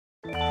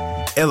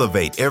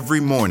Elevate every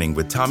morning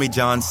with Tommy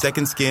John's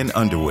Second Skin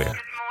underwear.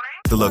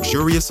 The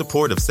luxurious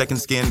support of Second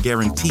Skin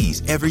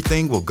guarantees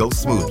everything will go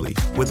smoothly.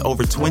 With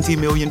over 20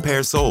 million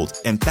pairs sold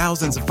and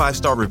thousands of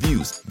 5-star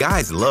reviews,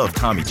 guys love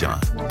Tommy John.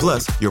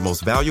 Plus, your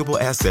most valuable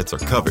assets are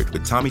covered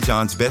with Tommy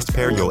John's best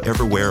pair you'll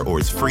ever wear or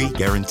its free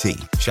guarantee.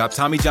 Shop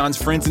Tommy John's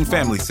Friends and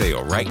Family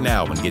Sale right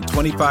now and get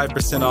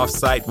 25% off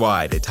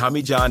site-wide at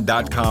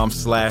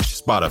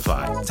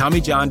TommyJohn.com/Spotify.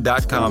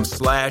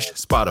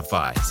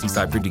 TommyJohn.com/Spotify. See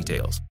site for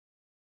details.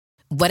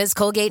 What does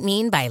Colgate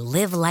mean by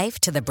live life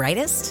to the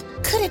brightest?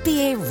 Could it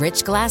be a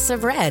rich glass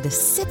of red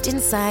sipped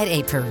inside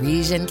a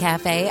Parisian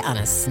cafe on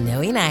a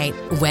snowy night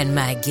when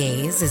my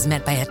gaze is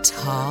met by a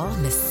tall,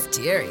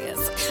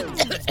 mysterious...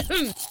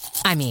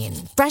 I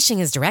mean, brushing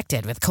is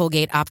directed with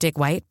Colgate Optic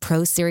White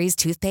Pro Series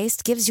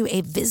toothpaste gives you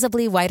a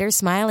visibly whiter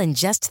smile in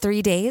just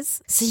 3 days,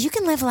 so you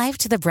can live life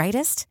to the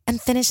brightest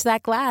and finish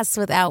that glass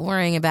without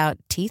worrying about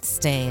teeth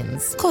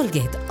stains.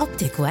 Colgate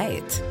Optic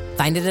White.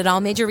 Find it at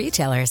all major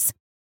retailers.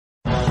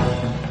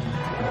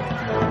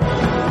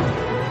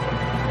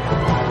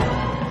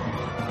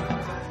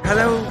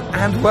 Hello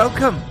and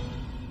welcome.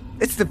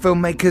 It's the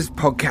Filmmakers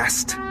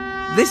Podcast.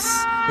 This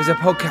is a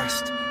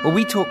podcast where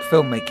we talk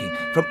filmmaking,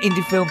 from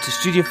indie film to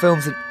studio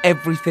films and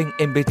everything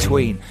in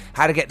between.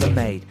 How to get them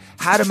made,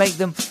 how to make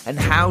them, and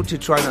how to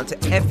try not to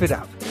F it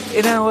up.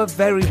 In our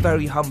very,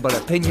 very humble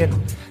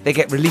opinion, they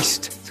get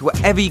released to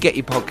wherever you get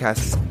your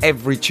podcasts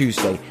every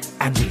Tuesday.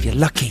 And if you're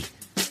lucky,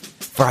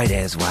 Friday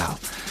as well.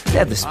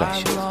 They're the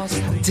special.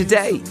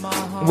 Today,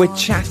 we're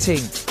chatting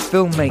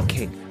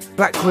filmmaking,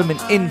 black women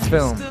in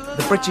film,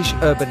 the British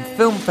Urban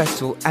Film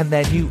Festival and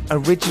their new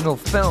original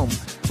film,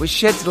 which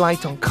sheds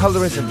light on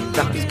colorism,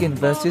 dark skin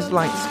versus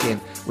light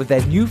skin, with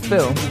their new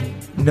film,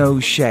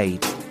 No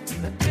Shade.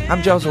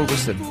 I'm Giles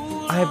Alderson.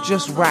 I have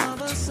just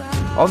wrapped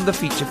on the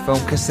feature film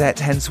cassette,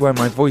 hence where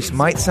my voice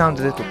might sound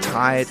a little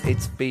tired.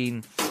 It's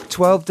been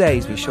 12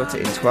 days. We shot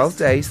it in 12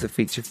 days, the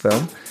feature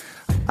film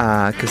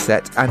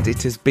cassette, and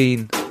it has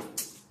been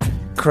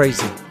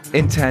crazy,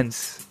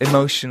 intense,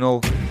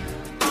 emotional,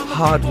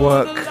 hard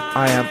work.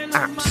 I am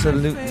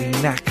absolutely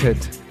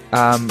knackered.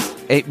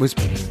 It was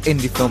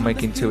indie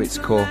filmmaking to its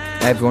core.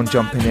 Everyone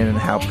jumping in and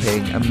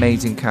helping.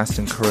 Amazing cast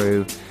and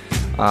crew.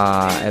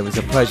 It was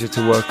a pleasure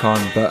to work on,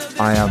 but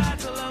I am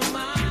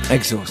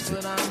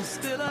exhausted.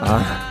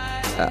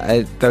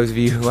 Those of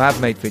you who have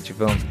made feature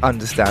films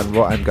understand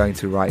what I'm going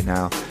through right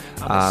now.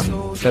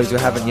 Those who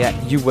haven't yet,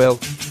 you will,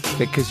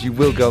 because you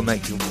will go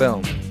make your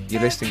film.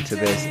 You're listening to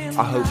this.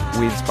 I hope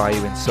we inspire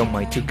you in some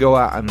way to go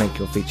out and make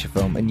your feature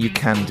film, and you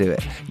can do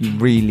it. You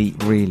really,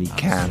 really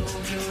can.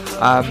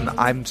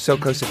 I'm so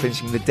close to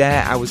finishing The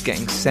Dare. I was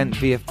getting sent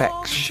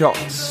VFX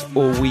shots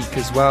all week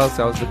as well,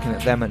 so I was looking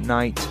at them at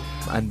night,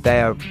 and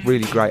they are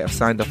really great. I've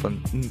signed off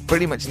on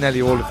pretty much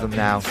nearly all of them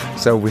now,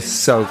 so we're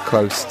so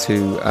close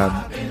to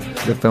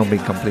the film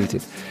being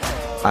completed,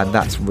 and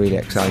that's really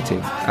exciting.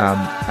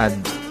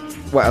 And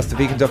what else? The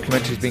vegan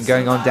documentary has been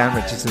going on. Dan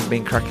Richardson's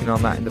been cracking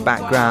on that in the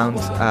background.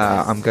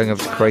 I'm going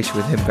over to Croatia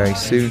with him very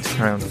soon to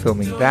carry on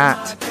filming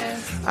that.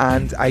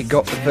 And I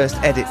got the first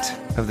edit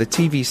of the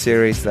TV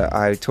series that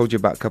I told you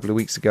about a couple of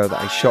weeks ago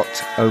that I shot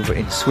over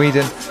in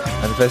Sweden.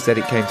 And the first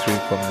edit came through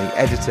from the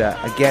editor.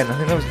 Again, I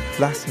think that was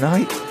last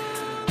night.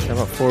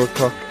 About 4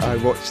 o'clock I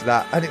watched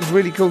that. And it was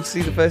really cool to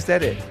see the first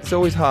edit. It's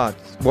always hard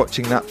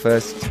watching that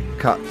first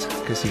cut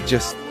because it's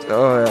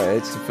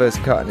the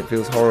first cut and it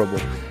feels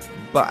horrible.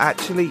 But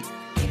actually,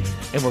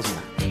 it wasn't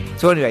that.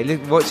 So anyway,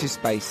 watch this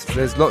space.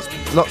 There's lots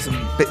of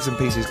bits and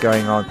pieces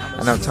going on,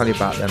 and I'll tell you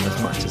about them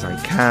as much as I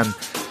can,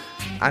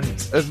 and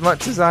as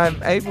much as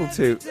I'm able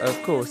to,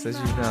 of course, as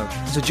you know.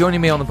 So joining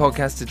me on the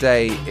podcast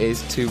today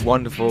is two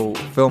wonderful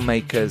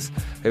filmmakers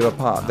who are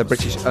part of the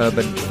British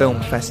Urban Film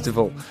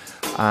Festival,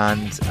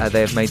 and they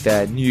have made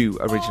their new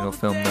original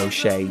film, No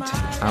Shade,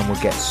 and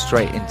we'll get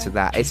straight into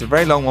that. It's a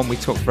very long one. We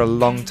talked for a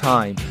long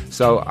time,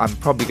 so I'm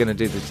probably going to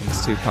do this in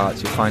 2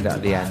 parts. You'll find out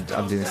at the end.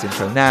 I'm doing this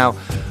intro now,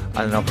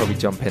 and then I'll probably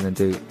jump in and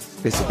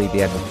this will be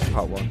the end of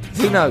part 1.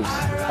 Who knows?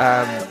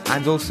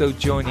 And also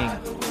joining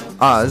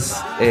us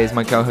is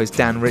my co-host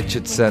Dan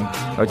Richardson,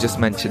 who I just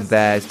mentioned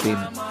there, has been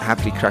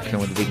happily cracking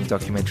on with the vegan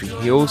documentary.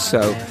 He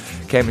also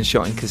came and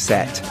shot in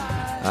cassette.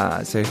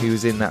 So he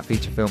was in that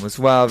feature film as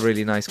well,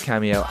 really nice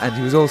cameo, and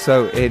he was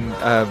also in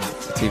a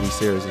TV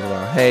series as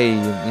well. Hey,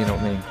 you know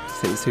what I mean?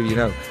 It's who you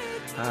know.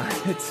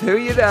 It's who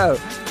you know.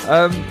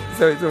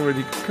 So it's all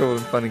really cool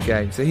and fun and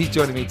game. So he's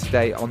joining me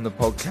today on the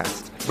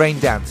podcast.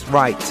 Rain Dance,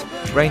 right?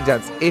 Rain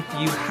Dance. If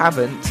you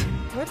haven't,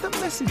 where'd that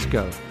message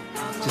go?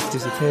 Just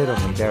disappeared on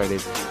me. There it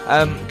is.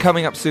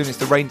 Coming up soon is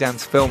the Rain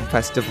Dance Film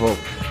Festival,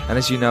 and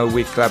as you know,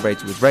 we've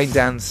collaborated with Rain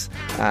Dance,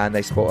 and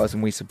they support us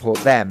and we support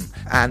them,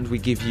 and we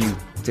give you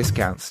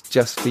discounts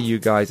just for you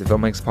guys, the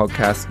Filmmakers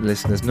Podcast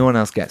listeners. No one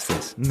else gets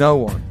this. No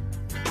one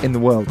in the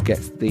world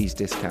gets these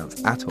discounts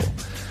at all.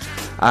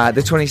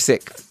 The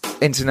 26th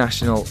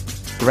International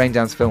Rain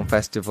Dance Film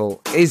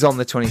Festival is on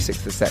the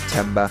 26th of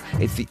September.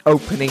 It's the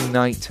opening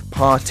night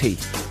party.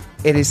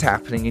 It is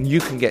happening, and you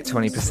can get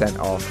 20%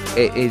 off.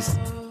 It is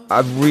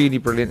a really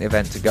brilliant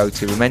event to go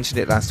to. We mentioned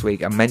it last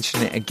week. I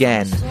mention it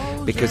again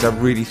because I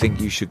really think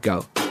you should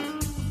go.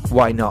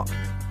 Why not?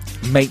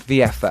 Make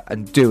the effort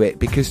and do it,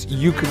 because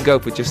you can go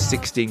for just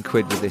 16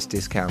 quid with this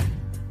discount.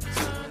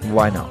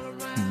 Why not?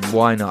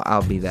 Why not?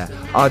 I'll be there.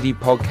 RD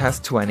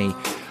Podcast 20,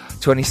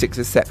 26th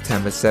of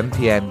September, 7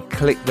 p.m.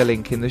 Click the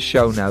link in the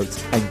show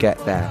notes and get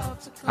there.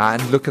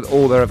 And look at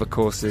all their other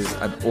courses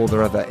and all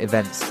their other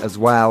events as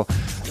well.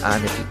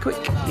 And if you're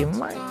quick, you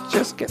might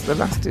just get the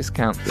last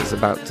discount that's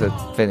about to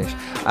finish.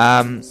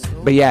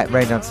 But yeah,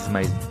 Rain Dance is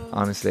amazing.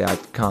 Honestly, I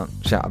can't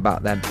shout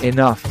about them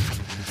enough.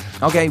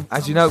 Okay,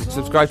 as you know,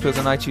 subscribe to us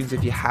on iTunes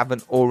if you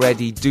haven't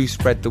already. Do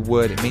spread the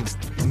word. It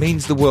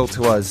means the world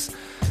to us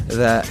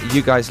that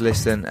you guys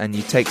listen and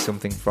you take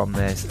something from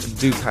this.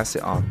 Do pass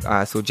it on.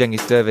 So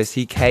Cengiz Dervis,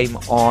 he came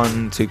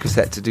on to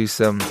Cassette to do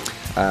some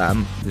of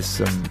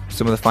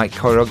the fight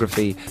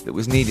choreography that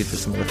was needed for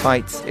some of the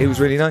fights. It was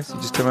really nice. He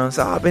just turned around and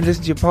said, I've been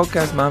listening to your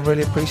podcast, man,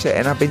 really appreciate it,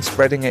 and I've been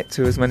spreading it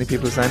to as many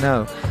people as I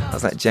know. I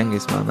was like,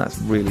 Cengiz, man, that's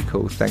really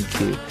cool, thank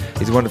you.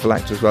 He's a wonderful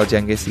actor as well,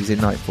 Cengiz. He's in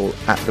Nightfall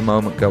at the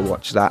moment. Go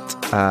watch that.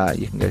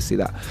 You can go see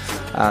that.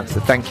 So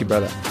thank you,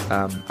 brother.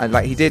 And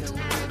like he did,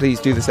 please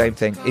do the same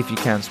thing if you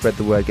can. Spread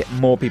the word, get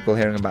more people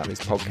hearing about this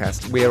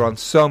podcast. We are on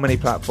so many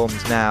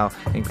platforms now,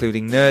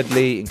 including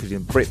Nerdly,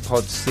 including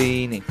Britpod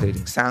Scene,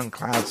 including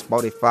SoundCloud,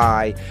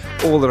 Spotify,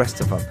 all the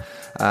rest of them.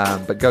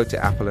 But go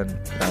to Apple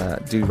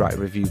and do write a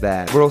review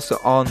there. We're also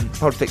on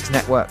Podfix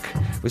Network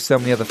with so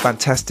many other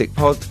fantastic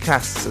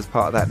podcasts as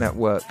part of that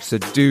network. So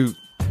do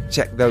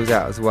check those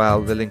out as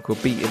well. The link will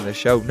be in the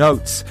show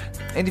notes.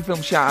 Indie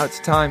Film shout-outs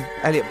time.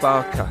 Elliot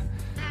Barker.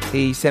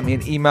 He sent me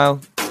an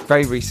email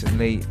very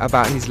recently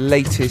about his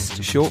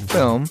latest short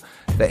film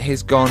that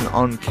has gone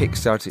on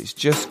Kickstarter. It's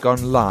just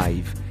gone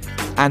live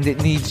and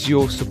it needs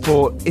your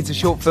support. It's a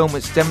short film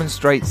which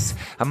demonstrates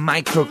a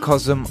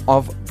microcosm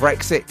of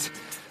Brexit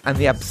and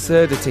the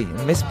absurdity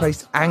and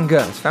misplaced anger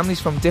as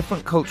families from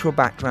different cultural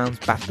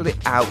backgrounds battle it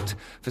out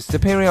for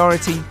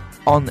superiority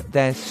on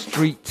their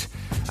street.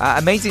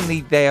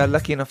 Amazingly, they are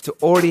lucky enough to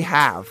already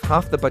have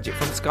half the budget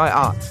from Sky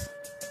Arts.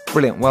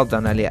 Brilliant, well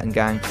done, Elliot and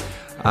gang.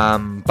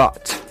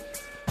 But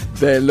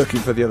they're looking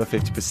for the other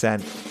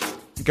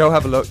 50%. Go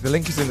have a look. The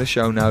link is in the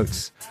show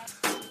notes.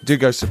 Do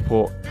go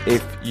support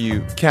if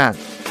you can.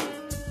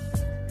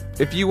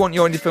 If you want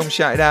your indie film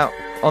shouted out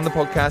on the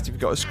podcast, if you've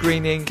got a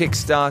screening,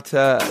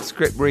 Kickstarter,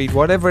 script read,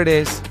 whatever it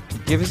is,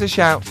 give us a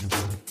shout.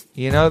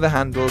 You know the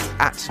handles,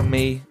 at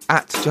me,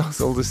 at Giles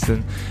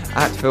Alderson,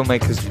 at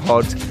Filmmakers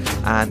Pod,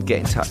 and get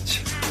in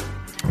touch.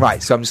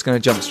 Right, so I'm just going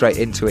to jump straight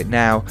into it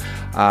now.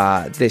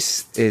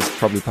 This is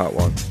probably part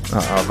one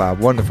of our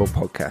wonderful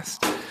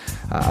podcast.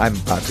 I'm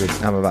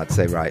about to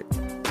say right.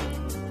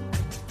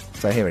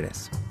 So here it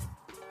is.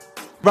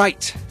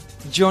 Right,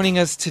 joining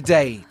us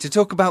today to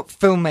talk about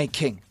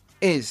filmmaking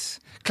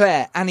is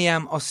Clare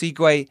Emmanuel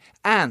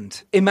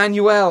and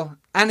Emmanuel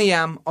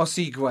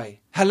Anyiam-Osigwe.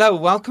 Hello,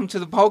 welcome to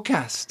the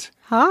podcast.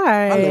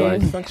 Hi.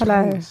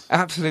 Hello.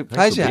 Absolute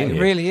pleasure. It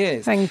really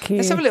is. Thank you.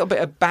 Let's have a little bit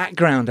of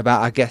background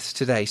about our guest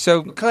today.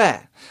 So,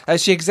 Clare,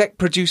 she exec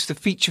produced the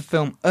feature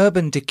film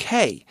Urban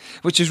Decay,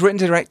 which was written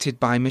and directed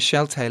by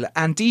Michelle Taylor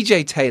and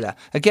DJ Taylor,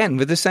 again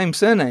with the same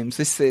surnames.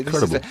 This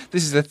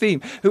is the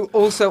theme. Who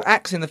also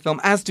acts in the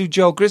film, as do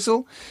Joel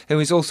Grizzle, who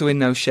is also in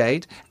No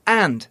Shade,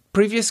 and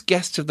previous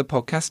guest of the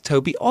podcast,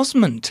 Toby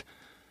Osmond.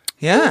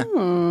 Yeah.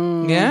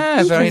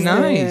 Yeah, very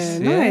nice.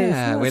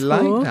 Yeah, we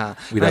like that.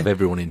 We'd have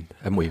everyone in,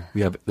 haven't we?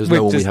 There's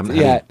no one we haven't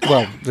had in.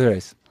 Well, there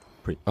is.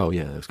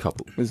 There's a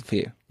couple. There's a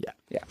few. Yeah.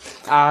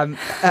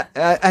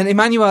 And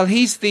Emmanuel,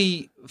 he's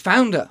the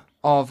founder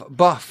of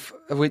Buff,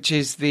 which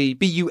is the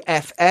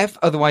BUFF,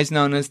 otherwise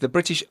known as the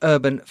British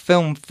Urban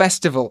Film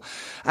Festival.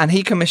 And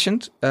he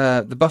commissioned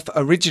the Buff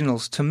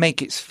Originals to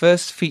make its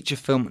first feature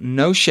film,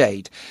 No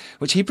Shade,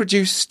 which he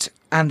produced,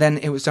 and then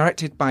it was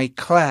directed by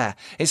Clare.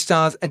 It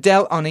stars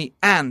Adele Oni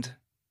and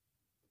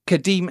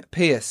Kadeem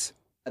Pierce.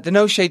 The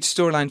No Shade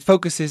storyline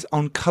focuses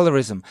on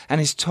colorism and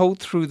is told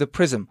through the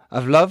prism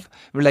of love,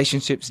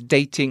 relationships,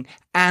 dating,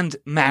 and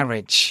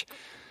marriage.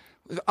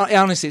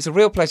 Honestly, it's a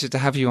real pleasure to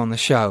have you on the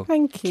show.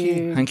 Thank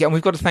you. Thank you. And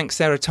we've got to thank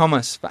Sarah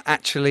Thomas for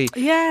actually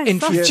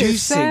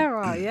introducing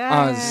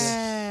us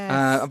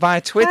via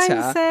Twitter.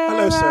 Thanks, Sarah.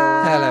 Hello,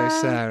 Sarah. Hello,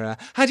 Sarah.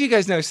 How do you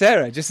guys know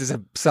Sarah? Just as a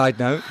side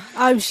note.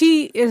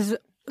 She is,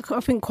 I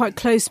think, quite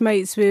close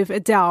mates with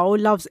Adele.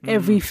 Loves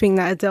everything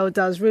that Adele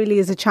does. Really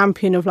is a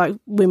champion of like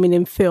women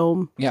in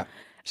film. Yeah.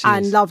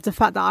 And loved the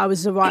fact that I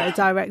was the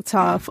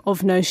writer-director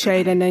of No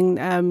Shade, and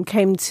then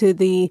came to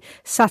the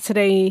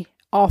Saturday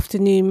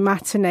afternoon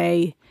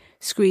matinee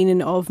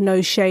screening of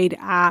No Shade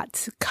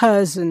at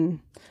Curzon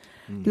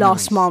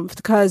last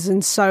month.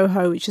 Curzon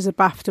Soho, which is a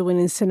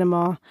BAFTA-winning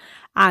cinema,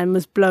 and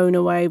was blown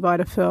away by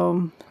the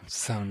film.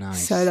 So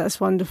nice. So that's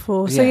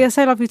wonderful. So yeah,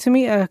 so lovely to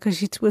meet her because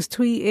she was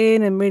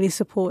tweeting and really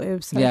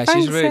supportive. So yeah,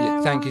 thanks, she's really.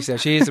 Sarah. Thank you, Sarah.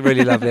 She is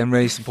really lovely and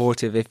really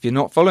supportive. If you're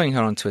not following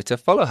her on Twitter,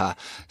 follow her,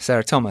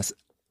 Sarah Thomas.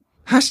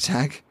 #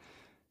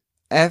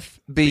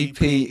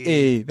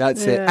 FBPE.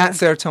 That's it. At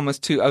Sarah Thomas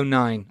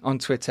 209 on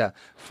Twitter.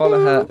 Follow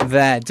her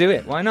there. Do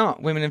it. Why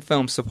not? Women in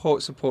film.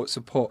 Support.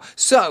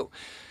 So,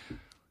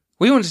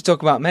 we want to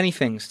talk about many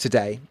things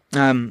today.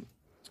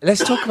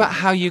 Let's talk about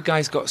how you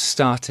guys got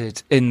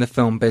started in the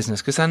film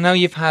business, because I know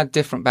you've had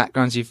different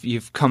backgrounds.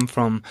 You've come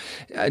from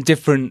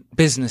different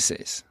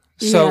businesses.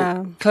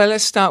 So, Claire,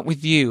 let's start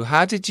with you.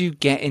 How did you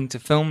get into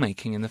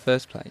filmmaking in the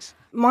first place?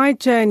 My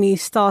journey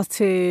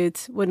started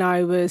when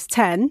I was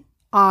 10.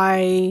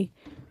 I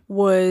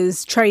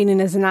was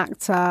training as an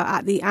actor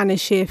at the Anna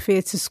Shear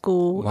Theatre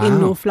School in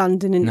North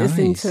London in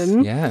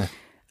Islington. Yeah.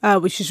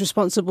 Which is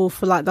responsible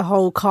for like the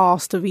whole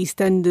cast of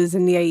EastEnders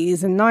in the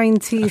 80s and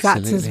 90s. Absolutely.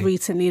 Actors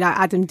recently like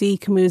Adam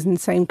Deacon, who was in the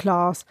same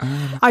class.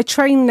 I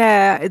trained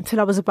there until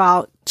I was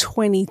about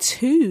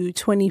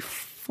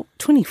 24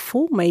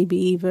 maybe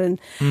even.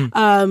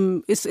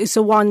 It's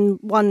a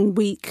one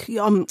week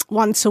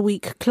once a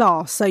week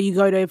class, so you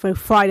go there for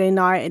Friday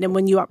night, and then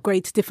when you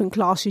upgrade to different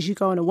classes you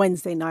go on a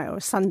Wednesday night or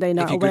a Sunday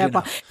night or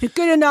whatever. If you're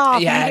good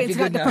enough, you get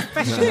into like the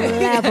professional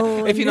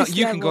level. If you're not,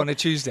 you can go on a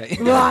Tuesday.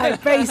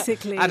 Right,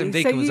 basically. Adam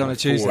Deacon was on a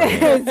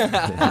Tuesday.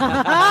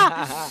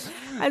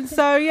 And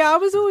so I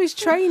was always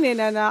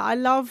training, and I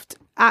loved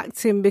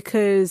acting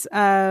because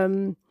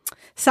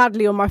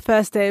sadly, on my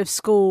first day of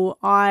school,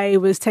 I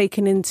was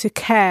taken into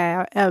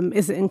care,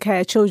 Islington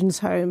Care Children's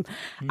Home.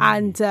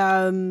 And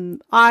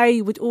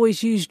I would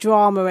always use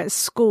drama at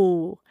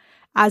school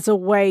as a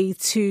way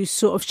to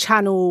sort of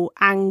channel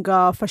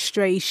anger,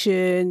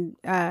 frustration,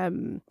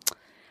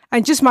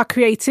 and just my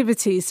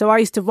creativity. So I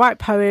used to write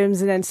poems,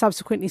 and then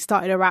subsequently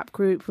started a rap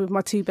group with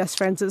my two best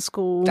friends at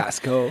school. That's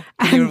cool.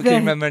 Can you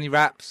remember any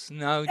raps?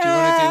 No? Do you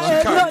want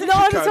to do one?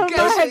 Not on the top of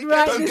my head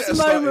right at this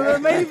moment,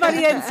 but maybe by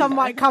the end some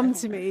might come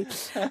to me.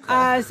 So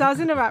I was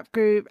in a rap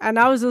group, and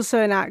I was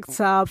also an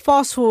actor.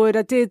 Fast forward,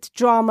 I did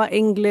drama,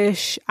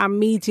 English and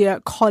media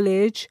at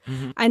college.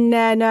 And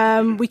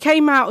then we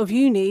came out of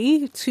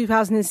uni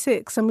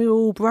 2006, and we were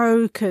all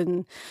broke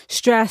and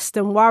stressed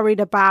and worried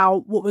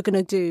about what we're going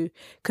to do,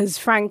 because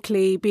frankly,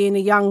 being a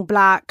young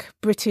black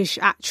British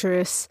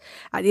actress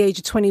at the age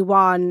of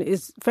 21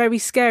 is very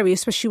scary,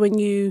 especially when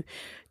you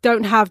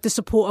don't have the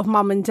support of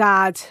mum and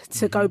dad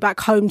to go back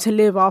home to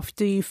live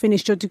after you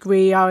finished your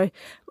degree. I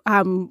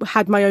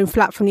had my own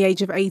flat from the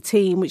age of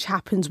 18, which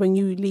happens when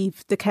you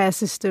leave the care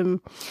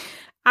system.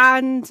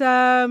 And so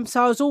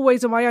I was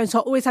always on my own. So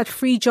I always had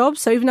 3 jobs.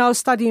 So even though I was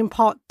studying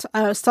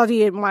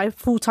my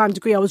full-time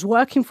degree, I was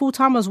working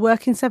full-time. I was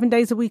working 7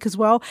 days a week as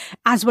well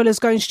as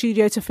going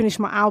studio to finish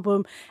my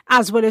album,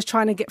 as well as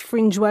trying to get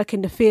fringe work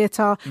in the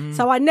theatre.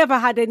 So I never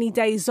had any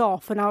days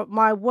off. And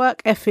my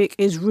work ethic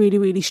is really,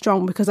 really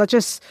strong, because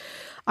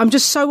I'm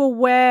just so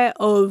aware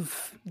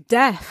of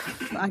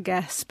death, I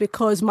guess,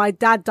 because my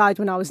dad died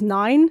when I was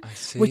 9,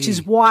 which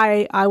is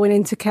why I went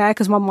into care,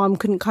 because my mum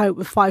couldn't cope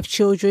with 5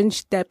 children.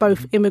 They're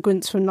both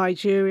immigrants from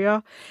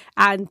Nigeria,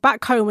 and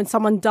back home when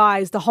someone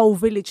dies, the whole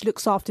village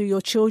looks after your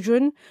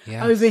children.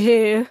 Over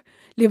here,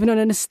 living on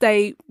an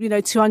estate,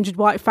 200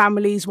 white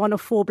families, 1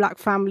 of 4 black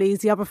families,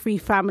 the other 3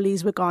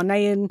 families were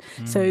Ghanaian,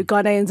 so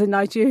Ghanaians and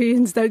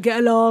Nigerians don't get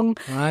along,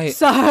 right?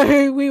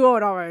 So we were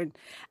on our own,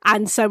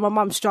 and so my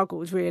mum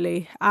struggled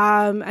really,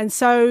 and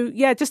so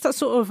just that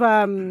sort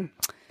of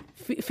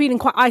feeling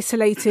quite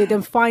isolated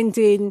and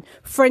finding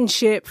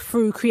friendship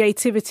through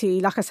creativity,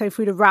 like I say,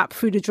 through the rap,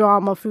 through the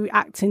drama, through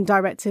acting,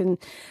 directing.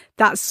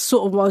 That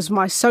sort of was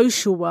my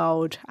social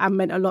world and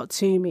meant a lot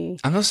to me.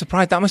 I'm not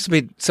surprised. That must have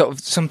been sort of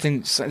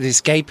something, the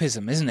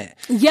escapism, isn't it?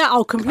 Yeah,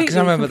 completely. Because I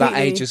remember that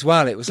age as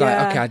well. It was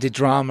like, okay, I did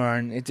drama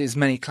and it did as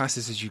many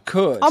classes as you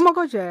could. Oh my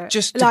God, yeah.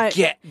 Just to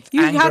get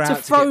you anger had to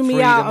throw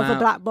me out of a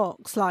black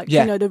box, like,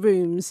 the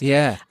rooms.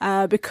 Yeah.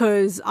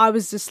 Because I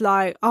was just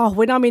like,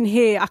 when I'm in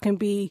here, I can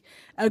be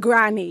a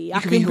granny. I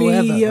can be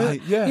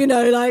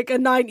whoever, like a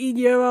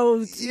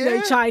 19-year-old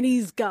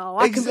Chinese girl.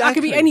 I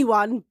can be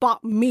anyone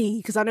but me,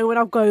 because I know when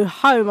I go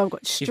home I've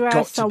got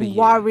stress and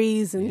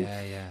worries and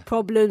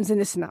problems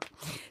and this and that.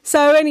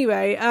 So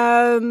anyway,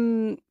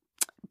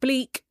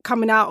 bleak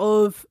coming out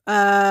of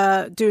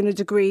doing a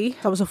degree.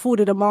 I was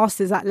afforded a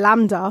master's at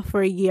Lambda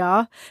for a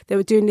year. They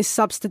were doing this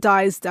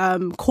subsidised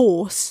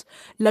course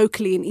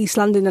locally in East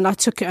London, and I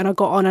took it and I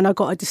got on and I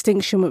got a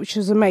distinction, which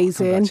was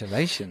amazing.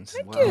 Congratulations.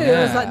 Thank you. It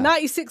was like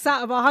 96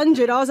 out of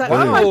 100. I was like,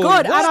 oh my God.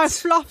 What? And I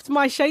fluffed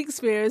my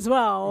Shakespeare as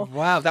well.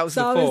 Wow, that was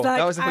so the 4. Like,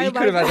 that was the 4. You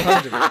could have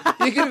had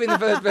 100. You could have been the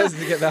first person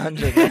to get the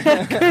 100.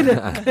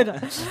 could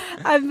have.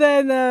 And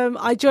then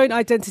I joined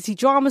Identity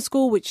Drama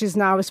School, which is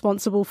now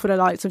responsible for the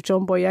likes of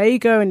John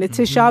Boyega and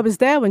Letitia. I was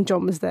there when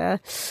John was there.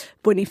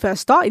 When he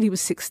first started, he was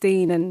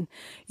 16, and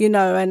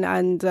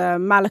and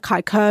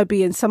Malachi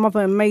Kirby and some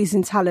other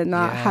amazing talent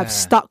that have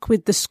stuck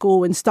with the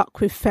school and stuck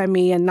with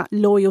Femi, and that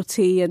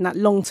loyalty and that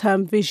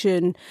long-term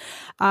vision.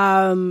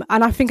 And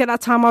I think at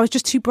that time I was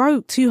just too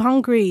broke, too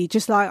hungry,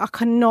 just like I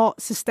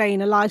cannot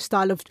sustain a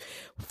lifestyle of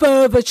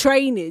further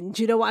training.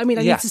 Do you know what I mean?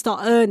 I need to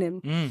start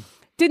earning.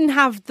 Didn't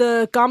have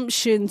the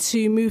gumption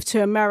to move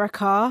to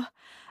America.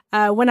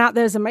 Went out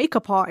there as a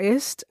makeup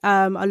artist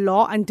a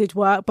lot and did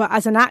work. But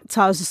as an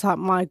actor, I was just like,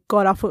 my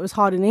God, I thought it was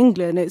hard in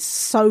England. It's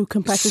so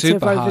competitive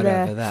Super over hard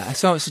there. over there.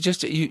 So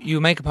just you were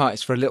a makeup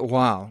artist for a little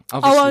while.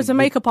 I was a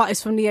makeup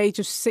artist from the age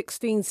of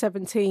 16,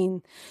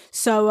 17.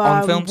 So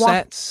on film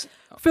sets?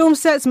 Film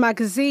sets,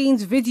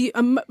 magazines, video,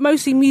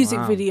 mostly music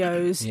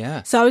videos.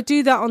 Yeah. So I would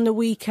do that on the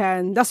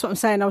weekend. That's what I'm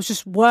saying. I was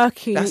just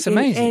working in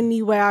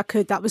any way I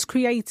could that was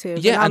creative.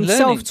 Yeah, and I'm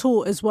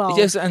self-taught as well.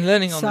 Yes, and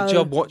learning on the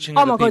job, watching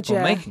other people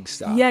making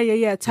stuff.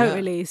 Yeah,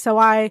 totally. Yeah. So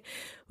I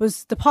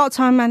was the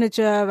part-time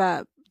manager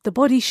at the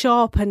Body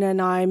Shop, and then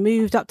I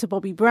moved up to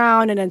Bobby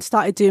Brown and then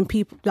started doing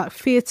people like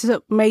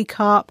theatre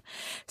makeup.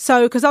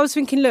 So because I was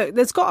thinking, look,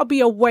 there's got to be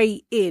a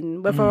way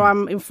in, whether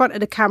I'm in front of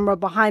the camera,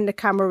 behind the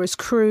camera as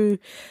crew,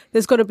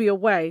 there's got to be a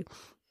way.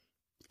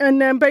 And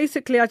then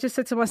basically I just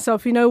said to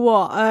myself, you know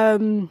what,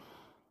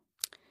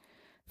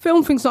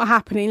 film thing's not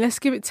happening, let's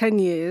give it 10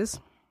 years.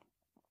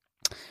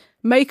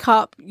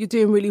 Makeup, you're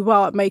doing really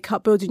well at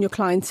makeup, building your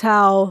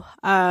clientele,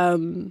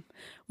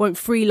 went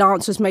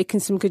freelance, was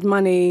making some good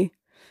money.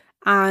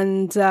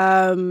 And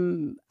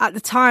at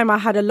the time, I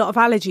had a lot of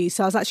allergies,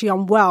 so I was actually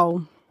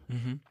unwell.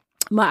 Mm-hmm.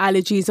 My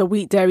allergies are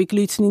wheat, dairy,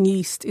 gluten and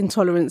yeast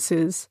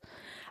intolerances.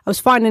 I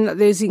was finding that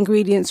those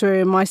ingredients were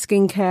in my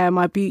skincare,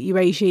 my beauty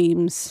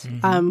regimes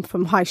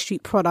from high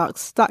street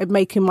products. Started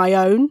making my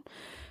own.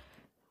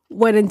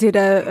 Went and did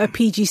a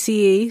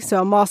PGCE,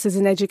 so a Master's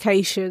in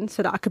Education,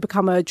 so that I could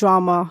become a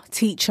drama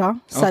teacher.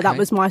 So that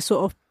was my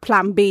sort of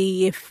plan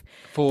B if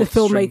the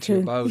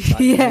filmmaker,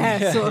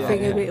 sort of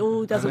thing. If it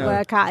all doesn't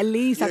work out, at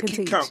least I can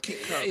teach.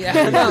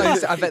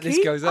 I bet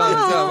this goes on.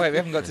 Oh, wait, we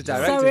haven't got to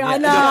direct it yet. I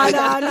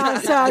know.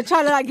 So I'm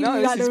trying to give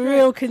you the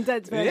real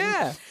condensed version.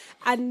 Yeah.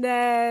 And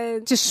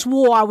then just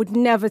swore I would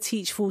never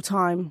teach full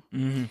time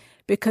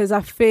because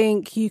I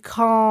think you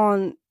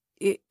can't.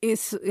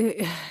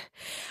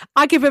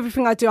 I give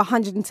everything I do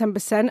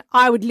 110%.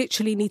 I would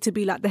literally need to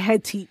be like the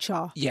head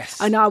teacher. Yes.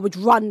 And I would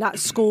run that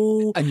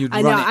school. And you'd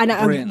run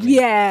it brilliantly.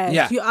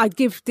 I'd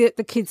give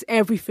the kids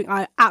everything.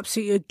 I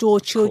absolutely adore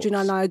children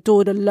and I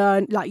adore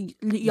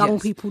young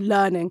people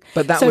learning.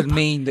 But that would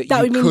mean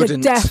that would mean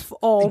couldn't... the death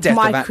of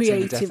my acting,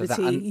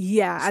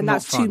 creativity. And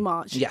that's fun. too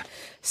much. Yeah.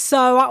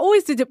 So I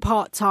always did it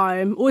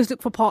part-time, always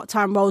looked for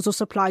part-time roles or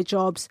supply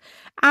jobs,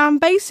 and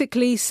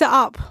basically set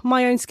up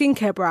my own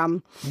skincare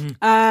brand.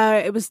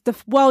 It was the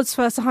world's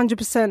first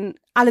 100%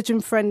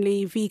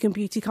 allergen-friendly vegan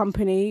beauty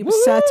company. It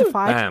was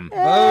certified. Bam.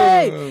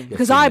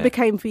 Because I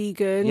became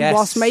vegan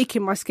whilst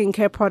making my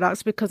skincare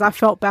products because I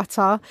felt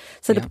better.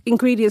 So the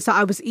ingredients that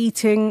I was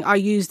eating, I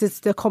used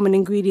as the common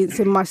ingredients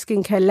in my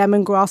skincare.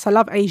 Lemongrass. I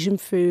love Asian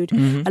food.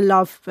 I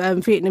love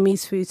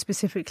Vietnamese food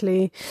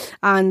specifically,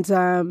 and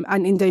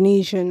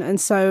Indonesian.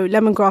 And so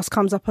lemongrass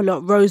comes up a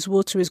lot. Rose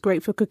water is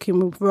great for cooking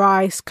with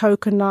rice,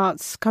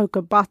 coconuts,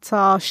 cocoa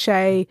butter,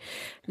 shea,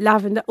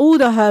 lavender. All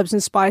the herbs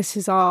and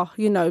spices are,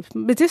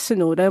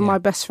 medicinal. They're my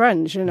best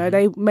friends.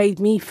 They made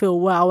me feel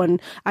well and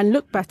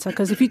look better.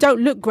 Because if you don't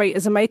look great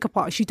as a makeup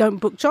artist, you don't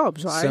book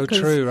jobs, right? So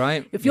true,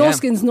 right? If your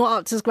skin's not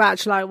up to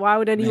scratch, like why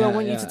would anyone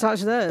want you to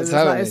touch theirs?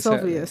 It's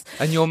obvious.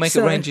 And your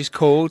makeup range is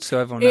called, so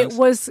everyone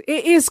knows.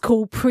 It is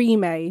called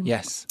Pre-May.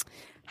 Yes.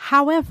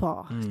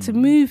 However, to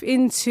move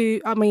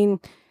into,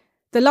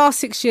 the last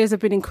 6 years have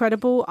been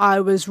incredible.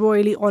 I was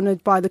royally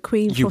honoured by the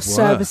Queen for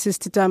services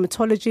to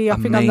dermatology. I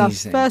think I'm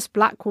the first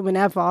black woman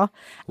ever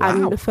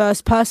and the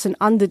first person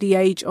under the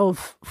age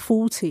of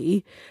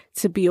 40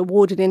 to be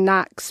awarded in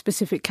that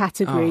specific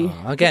category.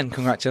 Oh, again,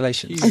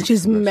 congratulations. Which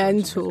is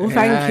mental.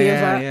 Thank you.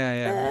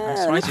 I'm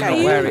surprised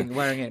you're not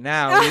wearing it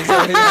now. Do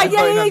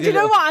you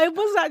know what? I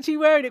was actually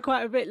wearing it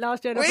quite a bit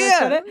last year.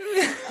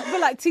 For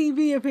like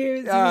TV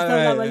appearances and stuff,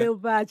 like my little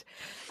badge.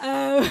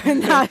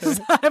 And now it's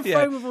like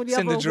phone with all the it's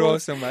other in the awards. drawer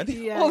somewhere.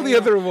 All the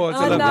other awards.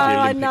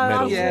 I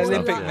know. Yeah,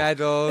 Olympic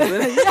medals.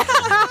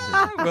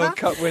 World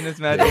Cup winners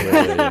medal.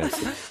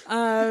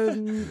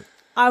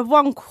 I've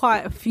won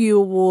quite a few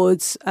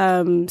awards,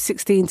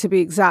 16 to be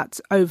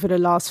exact, over the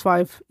last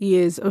 5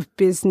 years of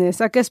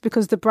business. I guess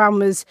because the brand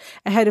was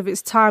ahead of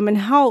its time and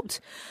helped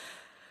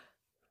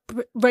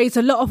raise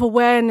a lot of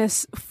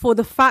awareness for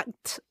the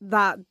fact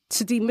that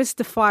to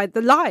demystify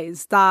the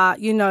lies that,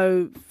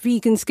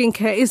 vegan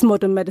skincare is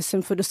modern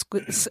medicine for the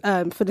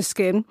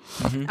skin.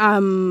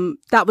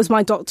 That was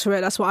my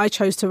doctorate. That's what I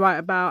chose to write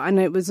about. And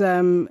it was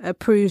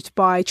approved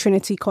by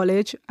Trinity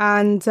College.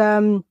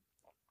 And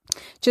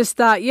just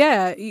that,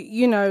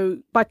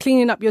 by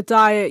cleaning up your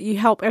diet, you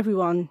help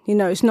everyone.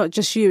 It's not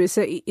just you. It's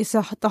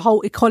the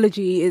whole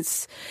ecology.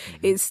 It's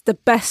the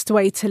best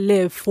way to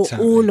live for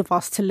all of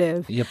us to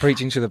live. You're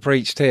preaching to the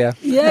preached here.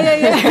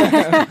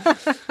 Yeah.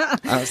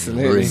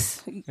 Absolutely.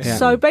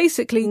 So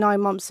basically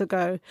 9 months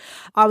ago,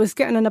 I was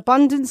getting an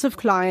abundance of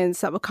clients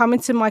that were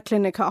coming to my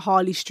clinic at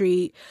Harley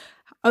Street.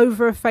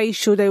 Over a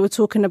facial, they were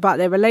talking about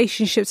their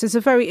relationships. It's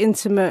a very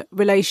intimate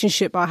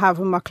relationship I have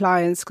with my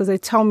clients because they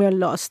tell me a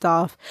lot of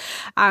stuff.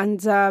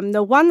 And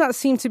the one that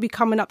seemed to be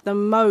coming up the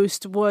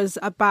most was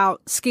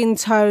about skin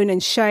tone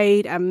and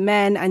shade and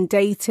men and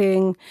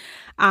dating.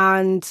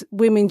 and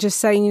women just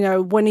saying, you know,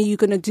 when are you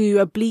going to do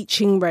a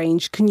bleaching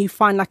range? Can you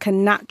find like a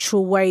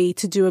natural way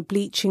to do a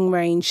bleaching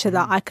range so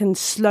that I can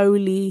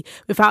slowly,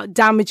 without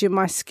damaging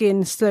my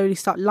skin, slowly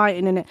start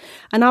lightening it?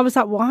 And I was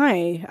like,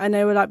 why? And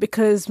they were like,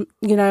 because,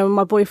 you know,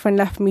 my boyfriend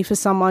left me for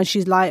someone,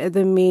 she's lighter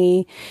than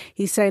me.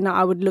 He's saying that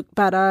I would look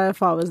better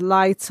if I was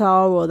lighter,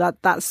 or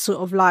that's sort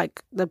of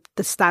like the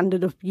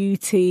standard of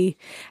beauty.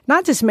 And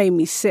that just made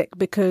me sick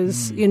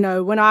because, you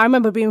know, when I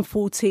remember being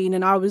 14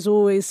 and I was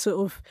always sort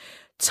of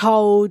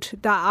told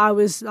that I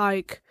was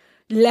like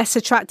less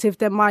attractive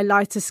than my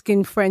lighter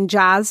skinned friend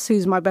Jazz,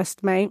 who's my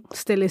best mate,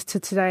 still is to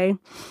today.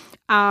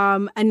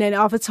 And then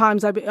other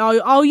times I'd be,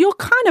 oh, you're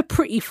kind of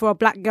pretty for a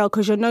black girl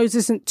because your nose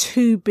isn't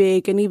too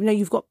big. And even though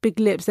you've got big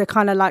lips, they're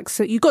kind of like,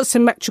 so you've got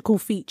symmetrical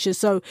features.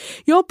 So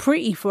you're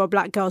pretty for a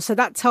black girl. So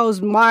that tells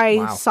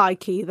my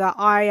psyche that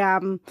I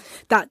am,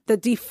 that the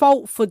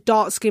default for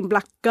dark skinned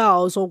black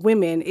girls or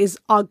women is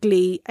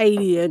ugly,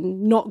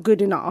 alien, not good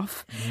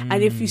enough.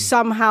 And if you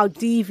somehow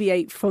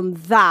deviate from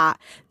that,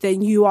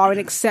 then you are an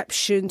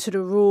exception to the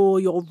rule,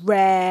 you're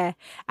rare.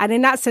 And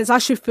in that sense, I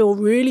should feel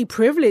really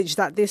privileged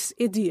that this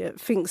idiot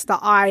thinks that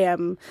I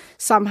am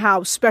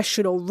somehow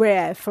special or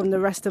rare from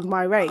the rest of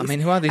my race. I mean,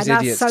 who are these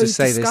idiots to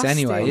say this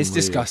anyway? It's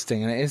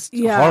disgusting and it is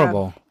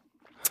horrible.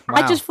 Wow.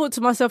 I just thought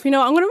to myself, you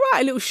know, I'm going to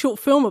write a little short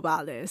film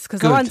about this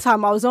because at one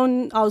time I was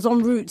en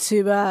route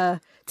to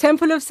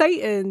Temple of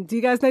Satan. Do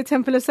you guys know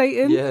Temple of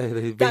Satan? Yeah,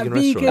 the vegan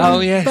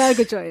restaurant.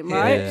 Burger joint,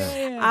 right?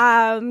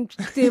 Yeah.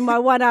 Doing my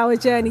 1 hour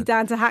journey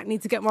down to Hackney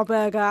to get my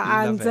burger.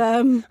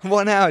 And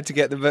 1 hour to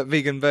get the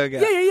vegan burger.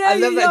 Yeah. I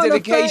love that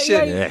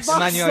dedication.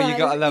 Emmanuel, you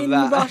got to love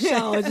that. Rush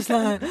hour, just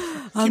like, can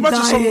you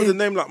imagine someone with a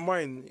name like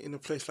mine in a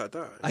place like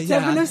that?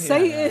 Temple of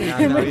Satan.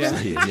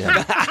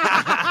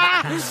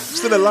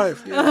 Still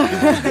alive.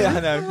 I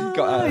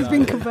know. He's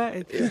been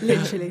converted,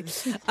 literally.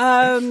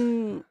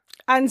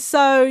 And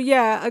so,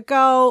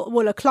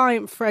 a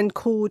client friend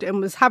called and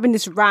was having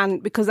this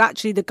rant because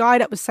actually the guy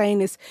that was saying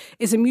this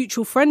is a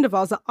mutual friend of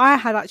ours that I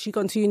had actually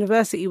gone to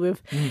university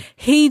with.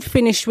 He'd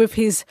finished with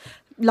his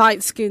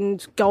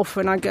light-skinned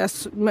girlfriend, I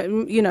guess,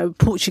 you know,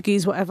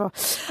 Portuguese, whatever.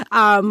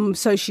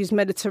 So she's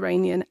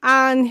Mediterranean.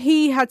 And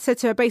he had said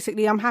to her,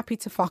 basically, I'm happy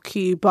to fuck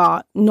you,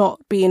 but not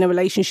be in a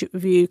relationship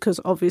with you because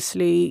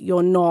obviously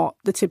you're not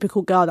the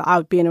typical girl that I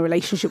would be in a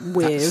relationship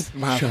with.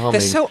 Charming.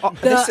 They're so the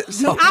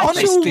honest.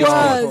 Actual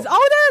words.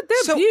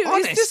 They're so beautiful.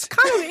 Honest. It's just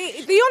kind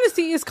of, the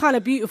honesty is kind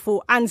of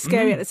beautiful and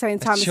scary at the same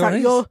time. It's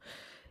like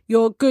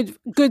your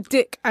good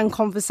dick and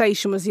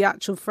conversation was the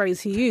actual phrase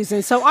he used.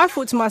 And so I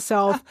thought to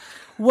myself,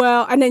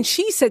 well, and then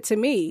she said to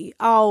me,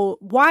 oh,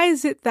 why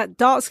is it that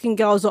dark-skinned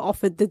girls are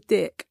offered the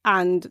dick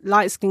and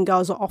light-skinned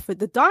girls are offered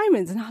the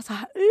diamonds? And I was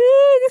like,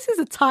 ooh, this is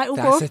a title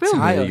for a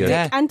film.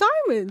 Dick and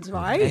diamonds,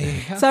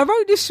 right? So I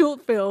wrote this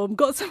short film,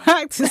 got some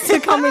actors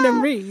to come in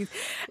and read.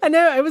 And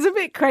it was a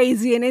bit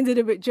crazy and ended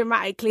a bit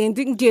dramatically and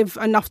didn't give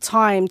enough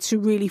time to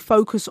really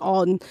focus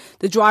on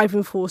the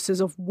driving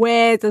forces of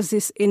where does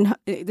this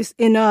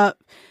inner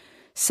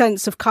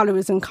sense of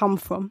colorism come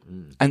from.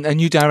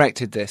 And you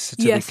directed this, to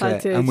be clear. I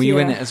did. And were you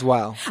in it as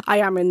well? I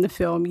am in the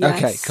film,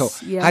 yes. Okay, cool.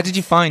 Yes. How did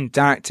you find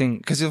directing?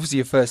 Because obviously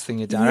your first thing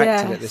you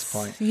directed at this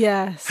point.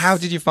 Yes. How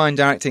did you find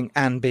directing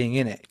and being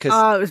in it?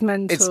 Because it was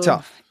mental. It's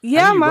tough.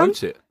 Yeah, and you man.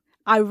 wrote it.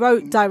 I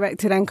wrote,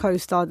 directed and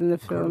co-starred in the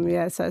film,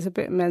 so it's a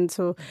bit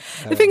mental.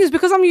 The thing is,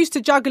 because I'm used to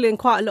juggling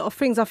quite a lot of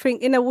things, I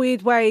think in a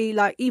weird way,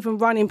 like even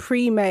running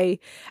pre-May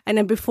and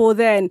then before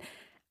then,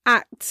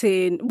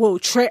 acting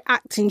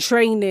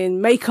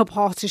training, makeup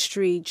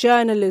artistry,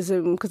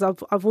 journalism, because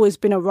I've always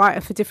been a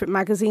writer for different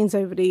magazines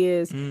over the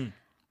years.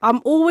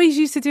 I'm always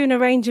used to doing a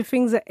range of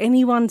things at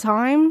any one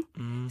time.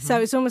 So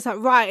it's almost like,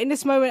 right, in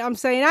this moment I'm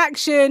saying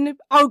action.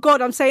 Oh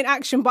God, I'm saying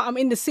action, but I'm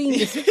in the scene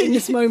in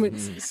this moment.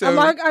 So am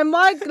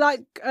I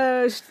like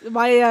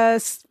my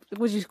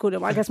what do you call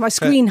him? I guess my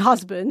screen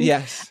husband.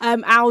 Yes.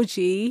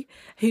 Algie,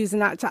 who's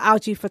an actor,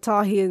 Algie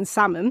Fatahi and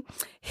Salmon.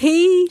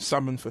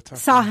 Salmon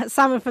Fatahi.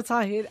 Salmon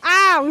Fatahi.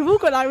 We've all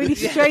got like really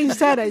strange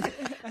surnames.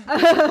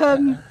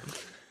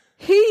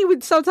 He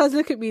would sometimes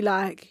look at me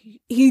like,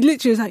 he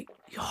literally was like,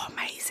 you're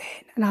amazing.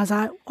 And I was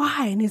like,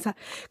 why? And he's like,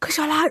 because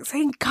you're like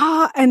saying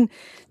cut and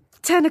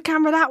turn the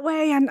camera that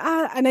way. And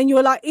then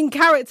you're like in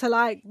character,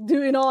 like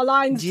doing our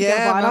lines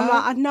together. And I'm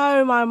like, I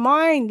know my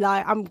mind.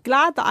 Like, I'm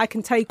glad that I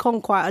can take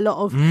on quite a lot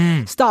of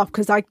stuff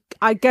because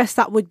I guess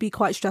that would be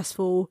quite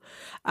stressful.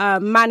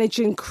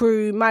 Managing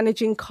crew,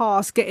 managing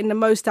cast, getting the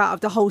most out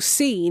of the whole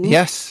scene.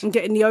 Yes. And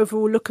getting the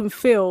overall look and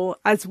feel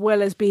as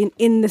well as being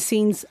in the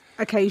scenes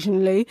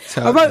occasionally.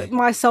 Totally. I wrote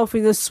myself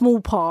in a small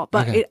part,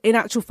 but in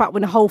actual fact,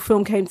 when the whole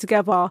film came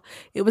together,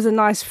 it was a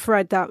nice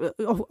thread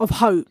of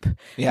hope.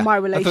 Yeah. My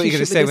relationship. I thought you were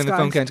going to say when the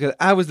film came together,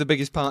 I was the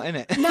biggest part in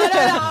it. No.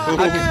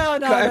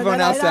 Cut everyone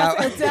else out.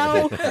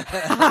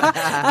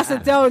 That's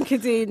Adele and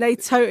Kadeem. They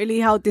totally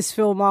held this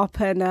film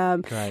up, and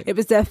it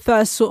was their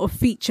first sort of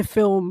feature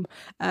film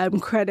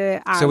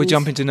credit. And so we're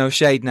jumping to No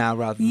Shade now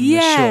rather than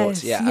the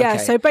short. Yeah.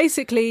 So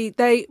basically,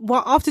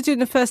 after doing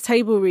the first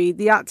table read,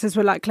 the actors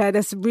were like, Claire,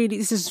 this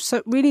is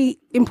so really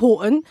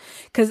important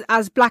because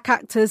as black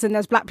actors and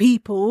as black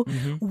people,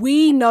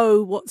 we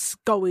know what's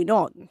going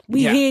on.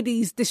 We hear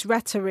this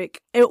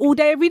rhetoric all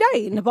day, every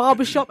day in the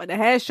barbershop, at the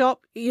hair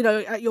shop, you know,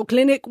 at your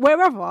clinic,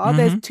 wherever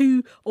there's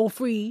 2 or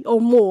 3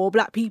 or more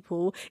black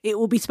people, it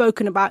will be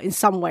spoken about in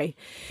some way.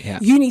 Yeah.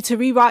 You need to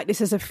rewrite this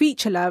as a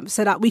feature length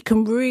so that we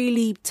can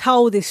really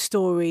tell this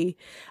story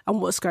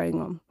and what's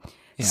going on.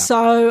 Yeah.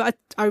 So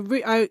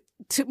I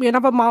took me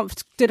another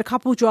month, did a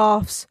couple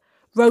drafts,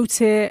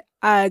 wrote it,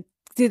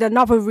 did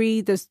another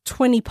read. There's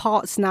 20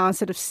 parts now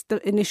instead of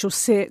the initial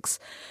 6.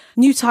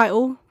 New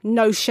title,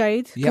 No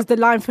Shade, because the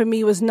line for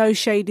me was No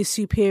Shade is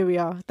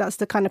superior. That's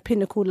the kind of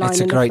pinnacle line. It's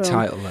a great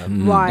title, though.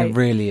 Right. It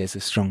really is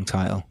a strong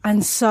title.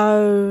 And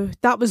so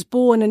that was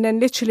born, and then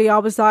literally I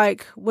was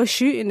like, we're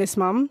shooting this,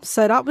 mum.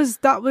 So that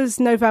was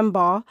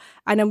November,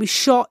 and then we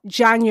shot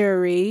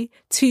January,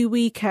 2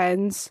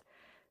 weekends.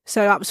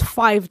 So that was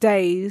 5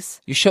 days.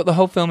 You shot the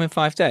whole film in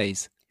 5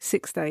 days?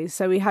 6 days.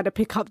 So we had a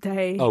pickup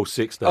day. Oh,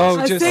 6 days. Oh,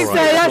 just 6 days.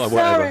 That's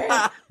sorry.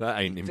 That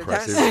ain't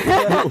impressive.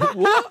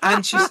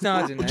 And she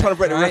starred in it. I'm trying to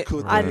break the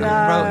record. I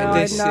know.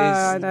 This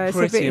is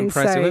pretty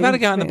impressive. Insane. We've had a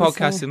guy on the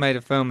podcast who made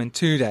a film in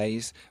 2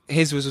 days.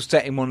 His was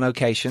set in one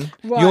location.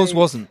 Right. Yours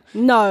wasn't.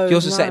 No.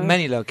 Yours was set in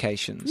many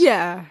locations.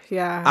 Yeah.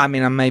 I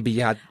mean, maybe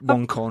you had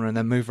one corner and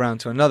then moved around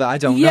to another. I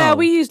don't know. Yeah,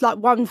 we used like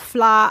one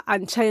flat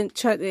and turned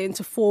it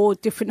into 4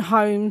 different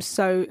homes.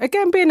 So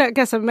again, being, I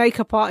guess, a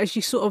makeup artist,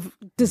 you sort of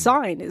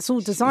design. It's all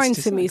designed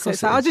to me. So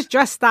it's like, I'll just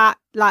dress that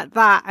like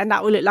that and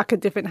that will look like a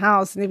different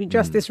house. And if you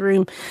dress this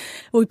room,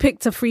 we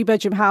picked a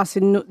 3-bedroom house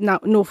in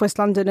northwest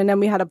London, and then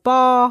we had a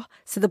bar.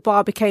 So the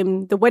bar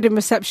became the wedding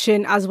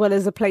reception as well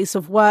as a place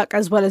of work,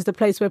 as well as the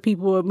place where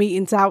people were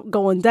meeting to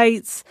go on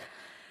dates.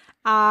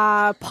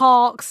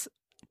 Parks,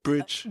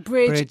 Bridge,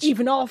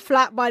 even our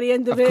flat by the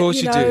end of it. Of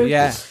course you do,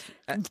 yeah.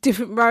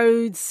 Different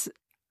roads.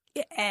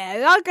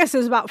 Yeah, I guess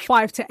there's about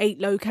 5 to 8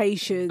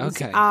 locations.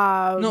 Okay,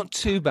 not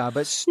too bad,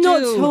 but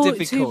still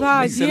difficult. Too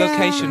bad. It's the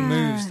location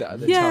moves that are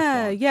the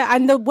tough one. Yeah,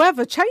 and the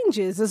weather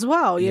changes as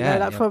well. You know,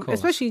 like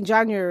especially in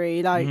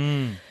January, like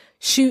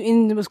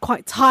shooting was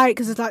quite tight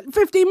because it's like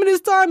 15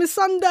 minutes time is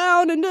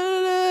sundown, and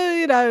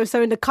you know.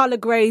 So in the color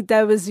grade,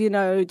 there was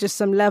just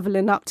some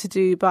leveling up to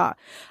do, but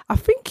I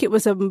think it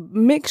was a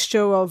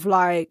mixture of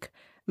like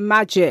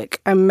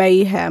magic and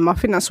mayhem. I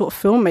think that's what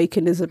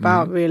filmmaking is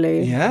about,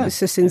 really. Yeah, it's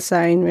just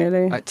insane,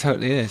 really. It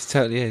totally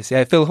is.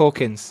 Yeah, Phil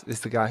Hawkins is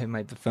the guy who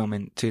made the film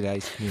in 2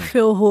 days.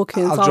 Phil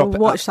Hawkins. I'll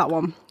watch that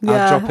one.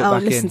 Yeah, I'll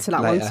listen to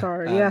that later. one.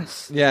 Sorry.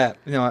 Yes. Yeah.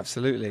 No,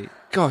 absolutely.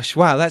 Gosh,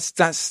 wow,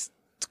 that's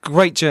a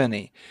great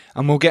journey,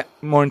 and we'll get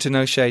more into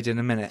No Shade in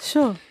a minute.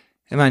 Sure.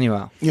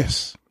 Emmanuel.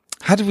 Yes.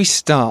 How did we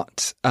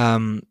start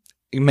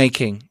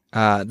making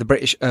the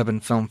British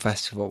Urban Film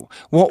Festival?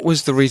 What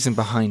was the reason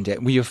behind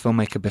it? Were you a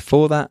filmmaker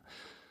before that?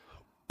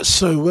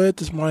 So where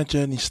does my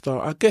journey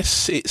start? I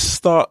guess it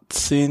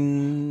starts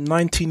in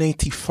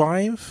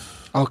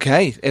 1985.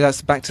 Okay,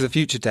 that's Back to the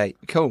Future date.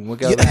 Cool, we'll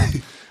go there.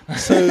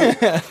 So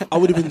I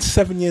would have been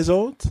 7 years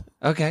old.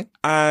 Okay.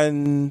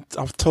 And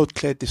I've told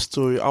Claire this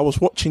story. I was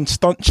watching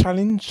Stunt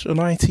Challenge on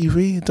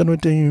ITV. I don't know,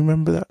 do you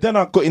remember that? Then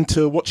I got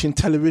into watching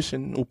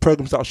television or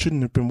programs that I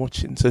shouldn't have been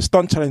watching. So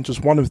Stunt Challenge was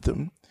one of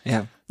them.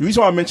 Yeah. The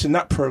reason why I mentioned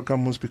that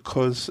program was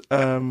because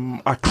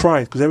I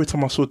cried, because every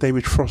time I saw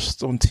David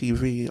Frost on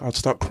TV, I'd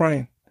start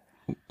crying.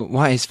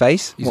 Why his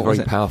face? He's a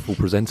very powerful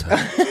presenter.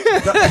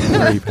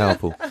 Very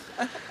powerful.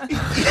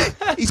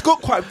 He's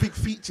got quite big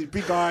features,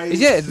 big eyes.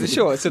 Yeah, for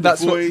sure. So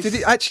that's what. Did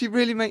it actually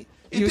really make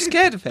you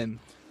scared of him?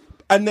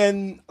 And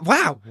then,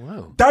 wow,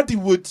 Daddy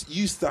would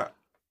use that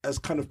as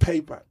kind of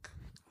payback.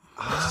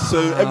 So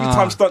every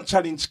time Stunt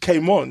Challenge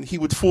came on, he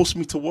would force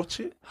me to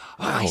watch it.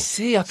 Oh, I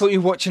see. I thought you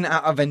were watching it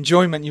out of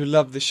enjoyment. You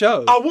loved the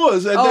show. I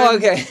was. And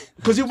okay.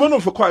 Because it went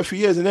on for quite a few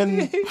years. And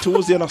then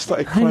towards the end, I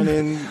started crying.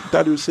 And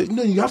Daddy would say,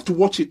 no, you have to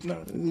watch it.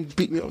 No, and he'd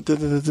beat me up.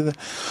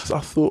 So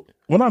I thought,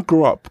 when I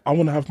grow up, I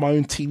want to have my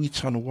own TV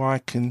channel where I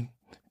can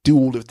do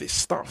all of this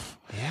stuff.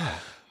 Yeah.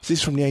 So this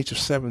is from the age of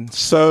 7.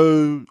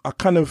 So I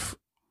kind of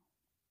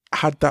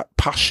had that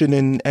passion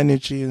and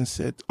energy and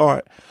said, all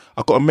right,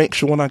 I've got to make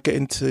sure when I get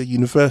into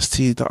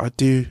university that I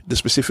do the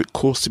specific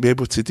course to be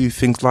able to do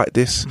things like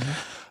this.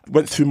 Mm-hmm.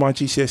 Went through my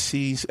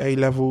GCSEs,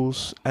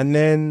 A-levels, and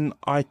then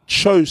I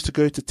chose to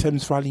go to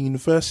Thames Valley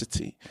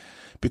University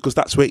because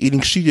that's where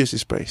Ealing Studios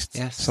is based.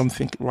 Yes. So I'm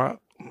thinking, right,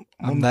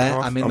 I'm there.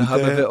 I'm in the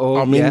hub of it all.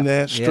 I'm in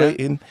there, straight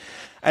in.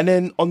 And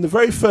then on the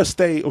very first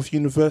day of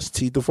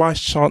university, the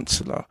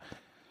Vice-Chancellor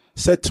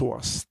said to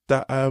us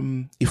that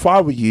if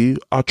I were you,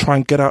 I'd try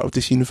and get out of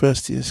this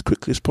university as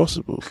quickly as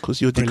possible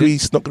because your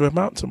degree's not going to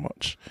amount to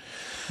much.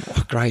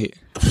 Oh, great.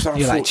 So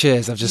you're like,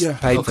 cheers, I've just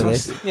paid for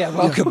this. Yeah,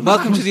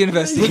 welcome to the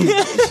university.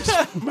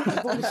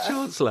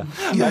 Vice-Chancellor.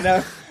 Yeah. I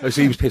know. Oh,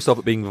 so he was pissed off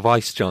at being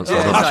Vice-Chancellor,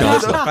 not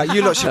Chancellor. Right,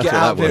 you lot should get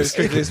out of here as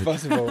quickly as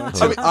possible.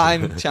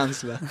 I'm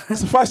Chancellor.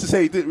 Suffice to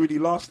say, it didn't really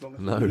last long.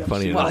 No,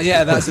 funny enough. Well,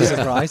 yeah, that's a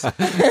surprise.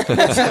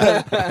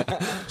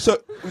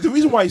 So the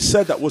reason why he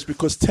said that was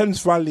because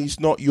Thames Valley is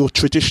not your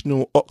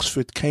traditional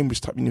Oxford, Cambridge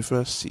type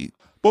university.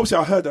 But obviously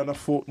I heard that and I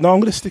thought, no, I'm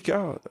going to stick it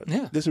out.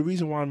 Yeah. There's a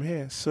reason why I'm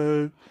here.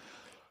 So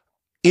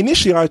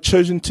initially I had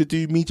chosen to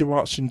do media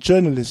arts and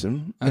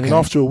journalism. And then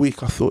after a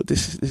week I thought,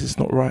 this is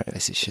not right.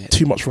 This is shit.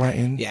 Too much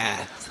writing. Yeah.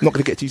 I'm not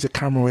going to get to use a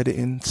camera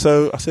editing.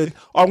 So I said,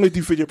 I'm going to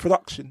do video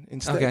production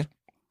instead. Okay.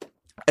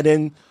 And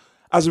then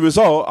as a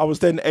result, I was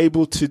then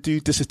able to do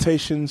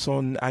dissertations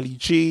on Ali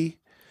G,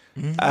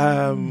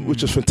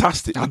 which was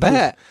fantastic. I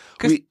bet.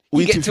 Because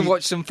we get to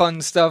watch some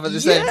fun stuff at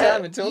the same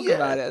time and talk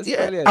about it. That's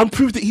brilliant. And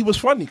prove that he was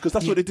funny, because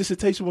that's what the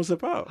dissertation was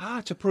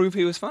about. To prove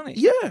he was funny.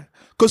 Yeah.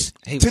 Because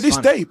to this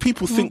day,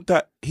 people think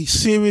that he's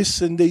serious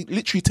and they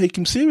literally take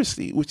him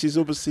seriously, which is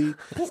obviously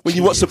when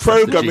you watch the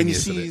program and he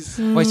sees...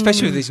 Well,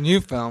 especially with this new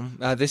film,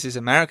 This Is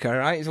America,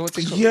 right? Is what's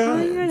it called?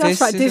 Yeah,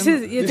 that's right. This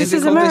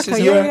is America.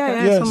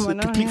 Yeah, it's a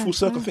complete full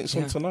circle. I think it's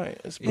on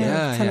tonight.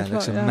 It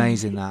looks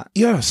amazing, that.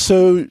 Yeah,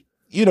 so...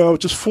 I was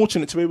just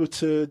fortunate to be able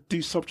to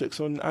do subjects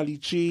on Ali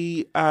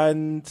G,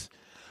 and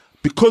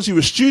because you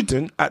were a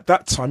student at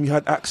that time, you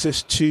had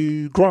access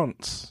to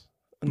grants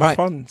and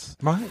funds.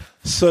 Right.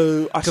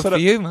 So I Good set for up,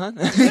 you, man.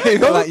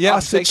 I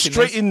said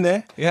straight in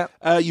there. Yeah.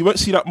 You won't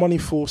see that money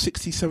for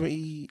 60,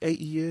 70,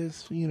 80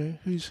 years.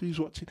 Who's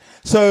watching?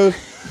 So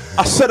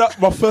I set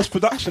up my first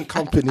production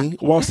company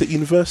whilst at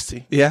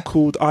university.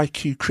 Called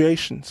IQ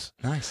Creations.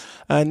 Nice.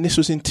 And this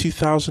was in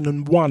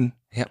 2001.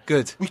 Yep.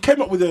 Good. We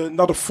came up with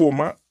another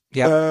format.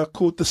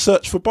 Called The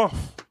Search for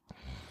Buff.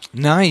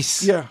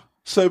 Nice. Yeah.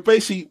 So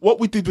basically what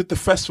we did with the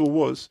festival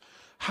was,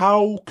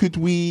 how could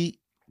we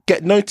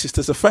get noticed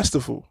as a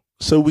festival?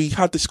 So we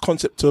had this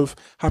concept of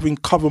having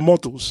cover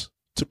models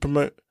to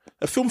promote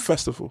a film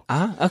festival.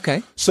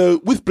 Okay.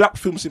 So with black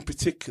films in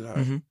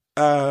particular,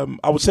 I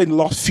would say in the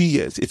last few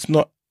years, it's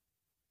not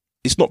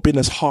been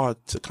as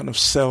hard to kind of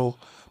sell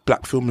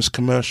black film as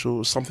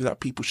commercial, something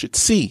that people should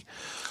see.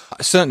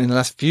 Certainly in the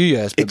last few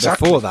years, but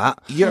before that,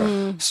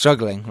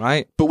 struggling,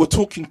 right? But we're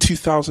talking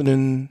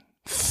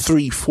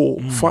 2003, 4,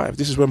 5.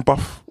 This is when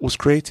Buff was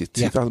created,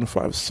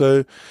 2005.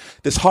 So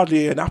there's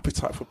hardly an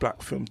appetite for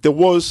black film. There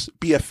was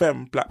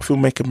BFM, Black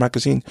Filmmaker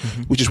magazine,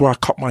 which is where I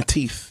cut my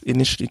teeth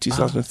initially,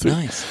 2003.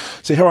 Nice.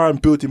 So here I am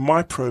building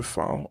my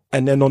profile,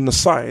 and then on the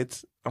side,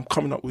 I'm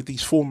coming up with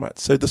these formats.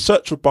 So The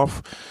Search for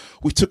Buff,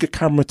 we took a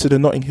camera to the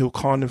Notting Hill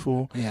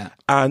Carnival. Yeah.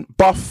 And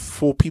buff,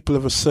 for people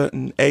of a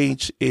certain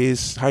age,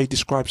 is how you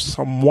describe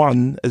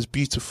someone as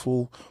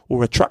beautiful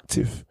or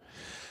attractive.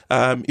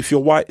 If you're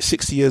white,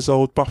 60 years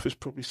old, buff is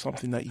probably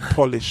something that you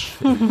polish.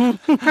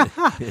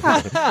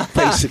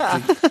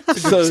 Basically.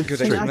 So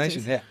good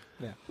explanation, yeah.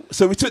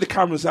 So we took the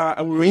cameras out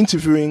and we were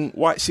interviewing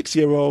white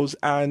 60-year-olds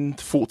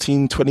and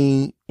 14,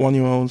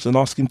 21-year-olds and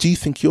asking, do you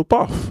think you're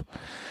buff?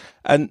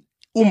 And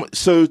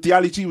so the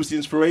Ali G was the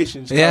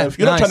inspiration. You're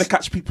not trying to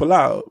catch people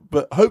out,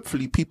 but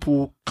hopefully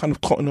people kind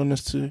of cotton on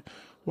as to,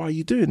 why are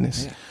you doing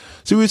this? Yeah.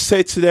 So we would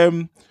say to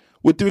them,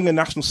 we're doing a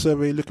national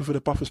survey looking for the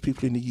buffest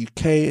people in the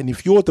UK, and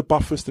if you're the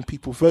buffest and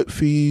people vote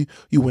for you,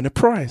 you win a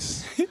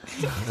prize.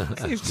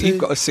 You've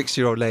got a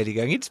 6-year-old lady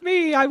going, it's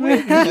me, I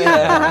win.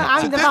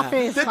 I'm the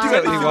buffest. They're doing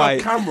everything on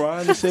camera,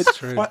 and they said,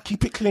 right,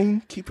 keep it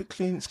clean,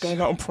 it's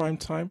going out on prime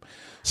time.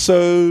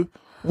 So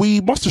we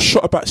must have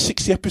shot about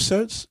 60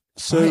 episodes.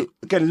 So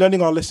again,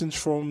 learning our lessons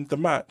from the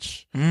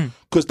match,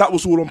 because that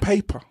was all on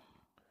paper.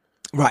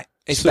 Right.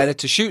 It's better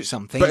to shoot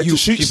something. Better to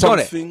shoot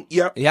something.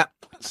 Got it. Yeah.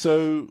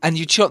 So, and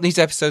you shot these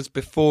episodes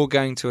before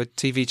going to a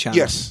TV channel?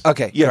 Yes.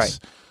 Okay, yes.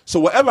 Great. So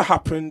whatever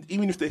happened,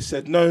 even if they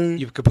said no...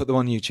 You could put them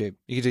on YouTube.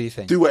 You could do your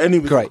thing. Do what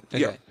anyone... Great. Okay.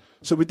 Yeah.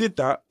 So we did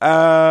that.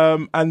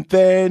 And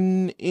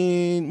then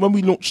when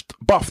we launched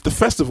Buff, the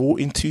festival,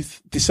 in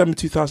December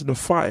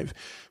 2005,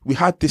 we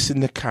had this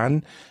in the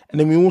can. And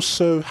then we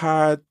also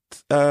had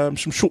some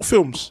short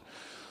films.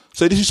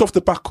 So this is off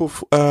the back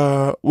of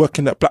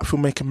working at Black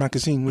Filmmaker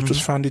magazine, which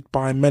was founded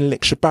by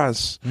Menelik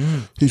Shabazz,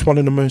 who's one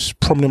of the most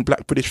prominent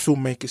black British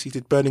filmmakers. He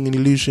did Burning in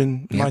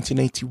Illusion,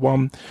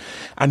 1981.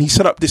 And he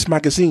set up this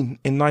magazine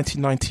in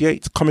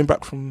 1998, coming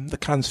back from the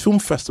Cannes Film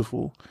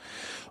Festival.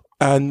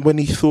 And when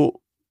he thought,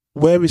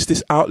 where is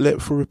this outlet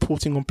for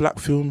reporting on black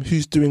film?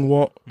 Who's doing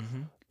what?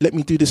 Let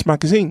me do this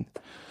magazine.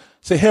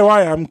 So here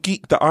I am,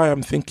 geek that I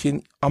am,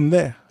 thinking, I'm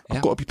there.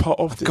 I've got to be part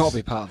of this. I've got to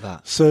be part of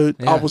that. So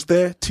I was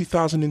there,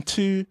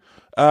 2002.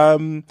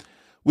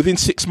 Within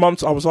 6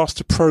 months, I was asked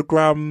to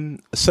program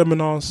a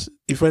seminars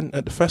event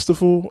at the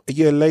festival. A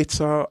year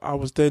later, I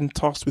was then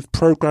tasked with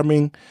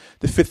programming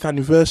the 5th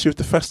anniversary of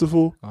the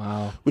festival,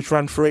 which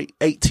ran for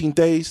 18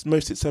 days,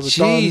 most it's ever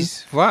done.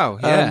 Wow,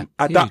 yeah.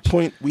 At that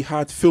point, we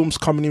had films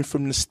coming in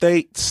from the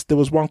States. There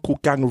was one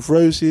called Gang of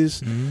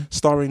Roses,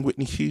 starring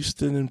Whitney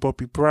Houston and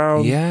Bobby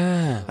Brown.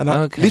 Yeah, and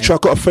I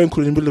got a phone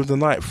call in the middle of the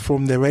night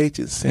from their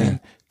agents saying,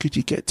 could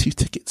you get 2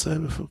 tickets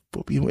over for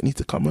Bobby and Whitney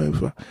to come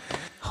over?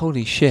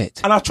 Holy shit.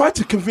 And I tried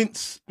to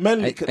convince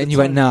Menelik. And you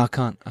went, no, I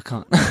can't.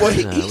 Well,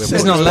 he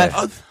said, not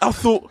left. I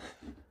thought,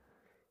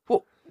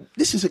 well,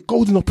 this is a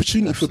golden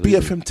opportunity for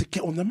BFM to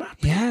get on the map.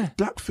 Yeah.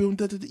 Black film,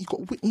 you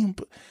got Whitney.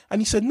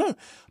 And he said, no,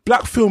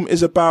 black film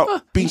is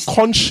about being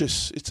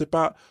conscious. It's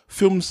about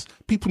films.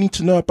 People need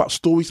to know about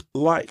stories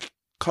like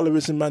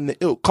colorism and the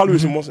ilk.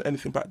 Colorism wasn't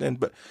anything back then,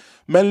 but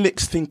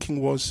Menelik's thinking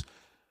was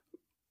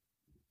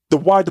the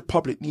wider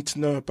public need to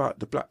know about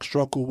the black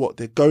struggle, what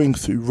they're going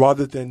through,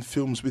 rather than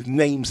films with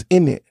names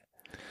in it.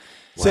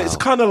 So it's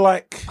kind of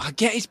like... I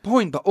get his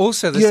point, but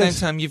also at the same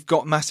time, you've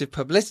got massive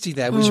publicity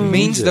there, which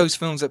means those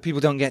films that people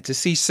don't get to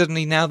see,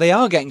 suddenly now they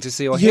are getting to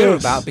see or hear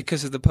about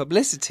because of the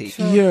publicity.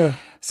 Sure. Yeah.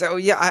 So,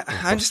 I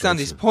understand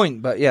his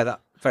point, but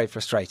that's very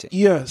frustrating.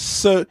 Yeah,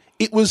 so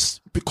it was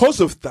because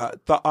of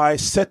that I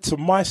said to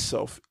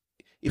myself,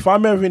 if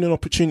I'm ever in an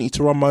opportunity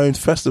to run my own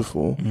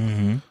festival,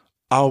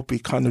 I'll be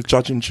kind of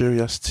judge and jury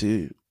as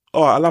to...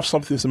 I love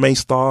something with the main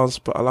stars,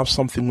 but I love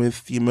something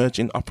with the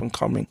emerging up and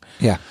coming.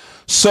 Yeah.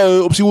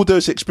 So obviously all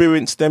those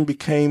experiences then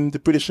became the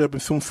British Urban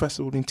Film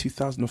Festival in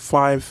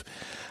 2005.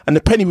 And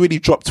the penny really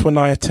dropped when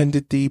I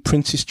attended the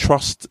Prince's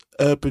Trust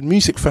Urban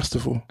Music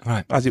Festival,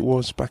 as it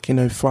was back in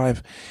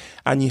 2005.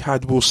 And you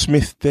had Will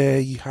Smith there,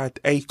 you had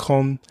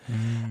Akon.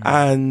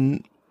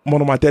 And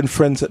one of my then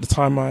friends at the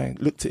time, I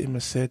looked at him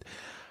and said,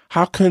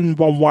 how can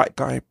one white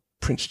guy,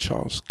 Prince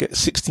Charles, get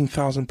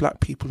 16,000 black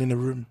people in a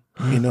room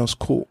in Earl's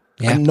Court?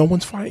 Yeah. And no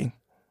one's fighting.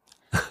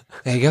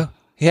 There you go.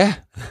 Yeah.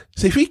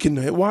 So if he can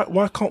do it,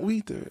 why can't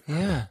we do it?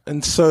 Yeah.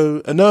 And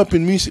so an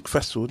urban music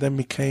festival then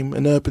became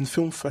an urban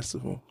film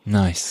festival.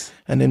 Nice.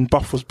 And then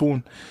Buff was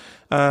born.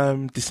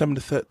 December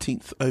the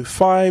 13th,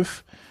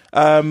 2005.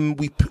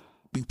 We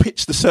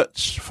pitched the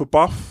search for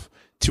Buff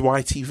to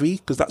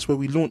ITV because that's where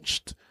we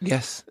launched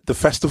the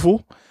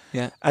festival.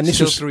 Yeah, and this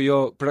still was through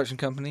your production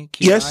company,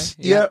 QI?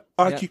 Yes,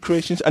 IQ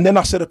Creations, and then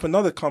I set up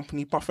another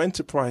company, Buff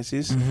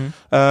Enterprises,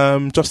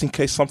 just in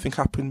case something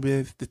happened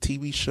with the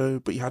TV show,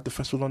 but you had the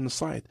festival on the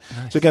side.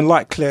 Nice. So again,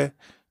 like Claire,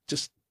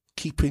 just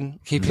keeping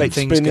things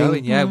spinning,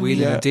 going,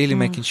 wheeling and dealing,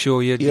 making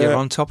sure you're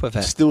on top of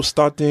it. Still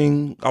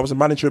studying. I was a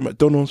manager at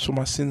McDonald's for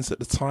my sins at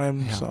the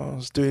time, so I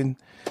was doing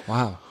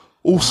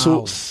all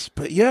sorts,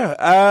 but which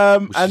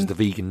and is the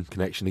vegan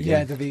connection again.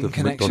 Yeah, the vegan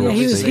connection. Yeah,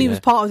 he was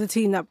part of the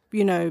team that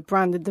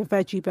branded the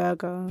veggie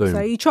burger. Boom.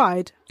 So he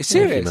tried. It's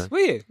serious, were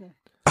you? Yeah.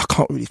 I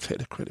can't really take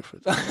the credit for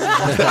it. Well,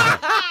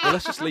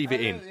 let's just leave it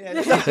in.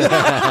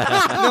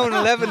 No one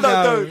will ever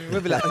know.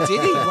 We'll be like, did he?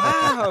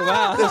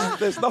 Wow.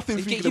 There's nothing.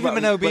 You give him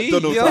an OB.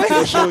 McDonald's, I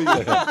can assure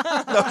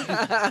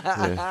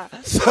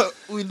you. So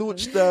we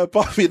launched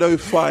Buff in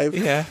 2005.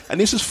 Yeah. And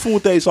this was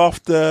 4 days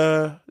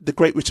after the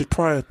great Richard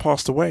Pryor had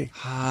passed away.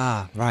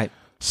 Right.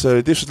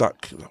 So this was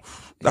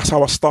that's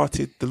how I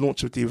started the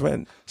launch of the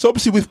event. So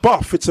obviously with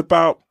Buff, it's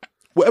about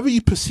whatever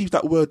you perceive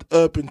that word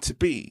urban to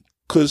be.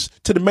 Because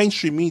to the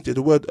mainstream media,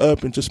 the word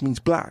urban just means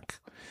black.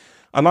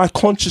 And I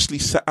consciously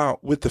set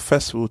out with the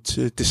festival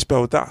to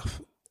dispel that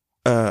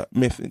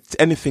myth. It's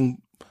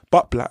anything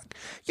but black.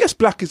 Yes,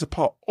 black is a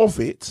part of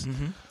it,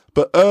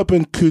 but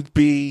urban could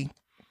be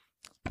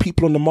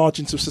people on the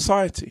margins of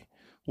society,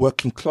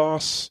 working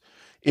class,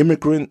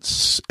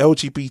 immigrants,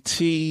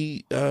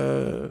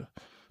 LGBT,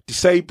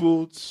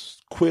 disabled,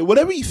 queer,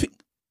 whatever you think.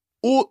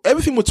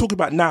 Everything we're talking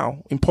about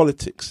now in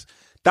politics,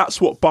 that's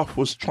what Buff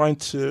was trying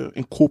to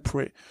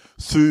incorporate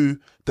through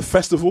the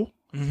festival,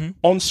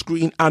 on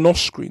screen and off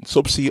screen. So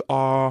obviously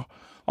our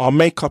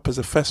makeup as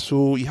a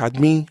festival, you had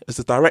me as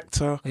the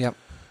director. Yep.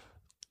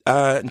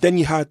 And then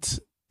you had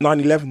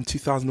 9/11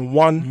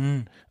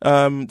 2001.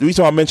 The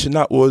reason I mentioned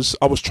that was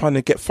I was trying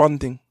to get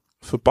funding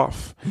for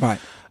Buff. Right.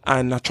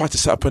 And I tried to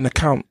set up an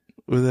account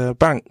with a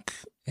bank.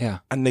 Yeah.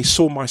 And they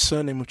saw my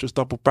surname, which was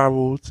double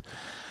barreled.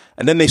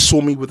 And then they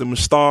saw me with a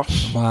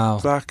moustache,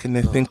 black, and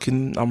they're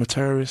thinking I'm a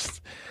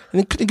terrorist.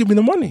 And they couldn't give me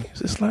the money.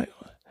 So it's like...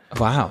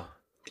 Wow.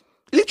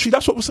 Literally,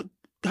 that's what was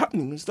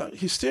happening. It's that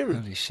hysteria.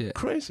 Holy shit.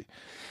 Crazy.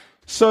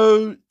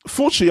 So,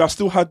 fortunately, I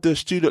still had the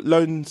student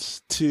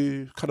loans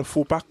to kind of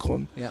fall back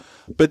on. Yeah.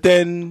 But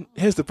then,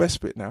 here's the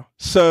best bit now.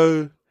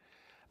 So,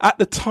 at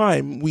the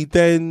time, we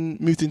then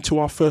moved into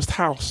our first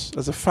house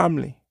as a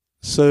family.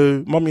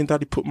 So, Mummy and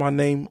Daddy put my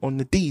name on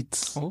the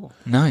deeds. Oh,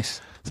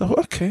 nice. So I thought,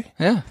 okay.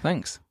 Yeah,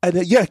 thanks.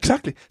 And yeah,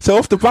 exactly. So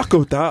off the back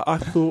of that, I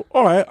thought,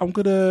 all right, I'm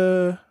going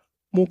to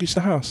mortgage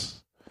the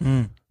house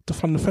to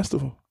fund the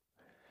festival.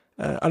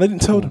 And I didn't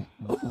tell them.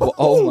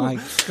 Oh my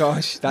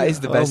gosh, that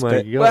is the best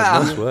bit. God,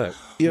 wow. Nice work.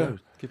 Yeah.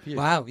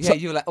 Wow, yeah, so,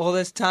 you were like, all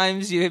those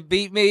times you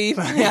beat me.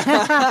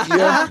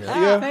 Yeah.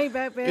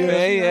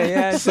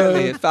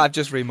 So, I've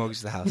just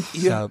remortgaged the house.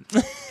 Yeah.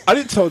 So. I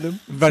didn't tell them.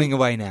 Running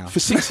away now.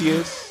 For 6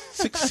 years.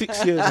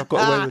 Six years I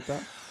got away with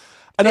that.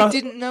 And they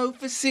didn't know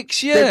for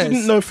 6 years. They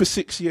didn't know for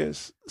 6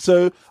 years.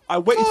 So I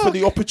waited for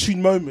the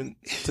opportune moment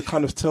to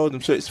kind of tell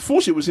them. So it's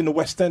fortunate it was in the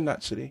West End,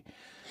 actually.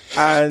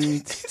 And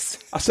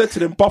I said to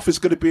them, Buff is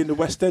going to be in the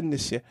West End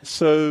this year.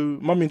 So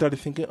Mummy and Daddy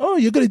thinking, oh,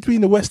 you're going to be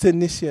in the West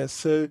End this year.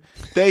 So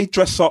they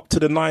dress up to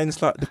the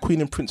nines like the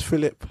Queen and Prince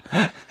Philip.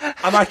 And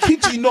I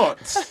kid you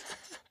not,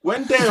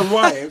 when they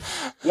arrived,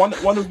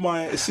 one of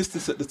my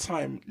assistants at the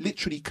time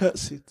literally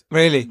curtsied.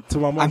 Really? To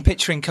my mum. I'm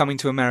picturing Coming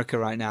to America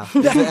right now.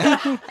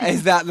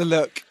 Is that the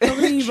look?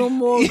 Even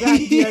more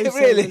grandiose.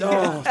 Really?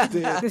 Oh,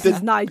 this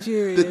is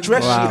Nigeria. The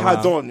dress she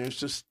had on, it was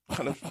just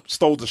kind of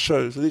stole the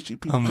show. So literally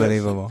people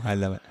unbelievable. I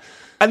love it.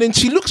 And then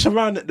she looks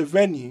around at the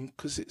venue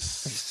because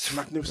it's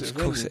magnificent. Of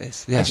course it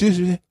is. Yeah. And she was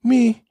like,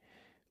 me,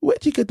 where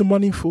did you get the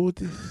money for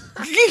this?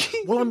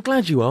 Well, I'm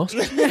glad you asked.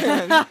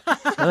 There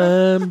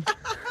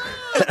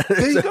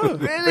you go.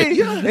 Really?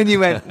 Yeah. And you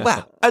went,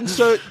 wow. And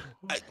so,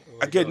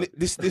 again,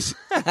 this is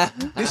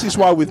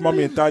why with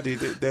Mummy and Daddy,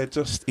 they're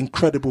just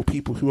incredible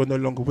people who are no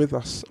longer with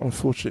us,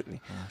 unfortunately.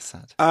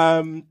 Sad.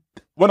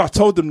 When I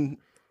told them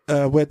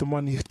where the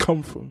money had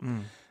come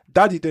from,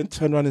 Daddy then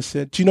turned around and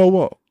said, do you know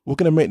what? We're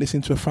going to make this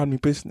into a family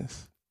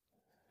business.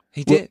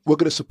 He did? We're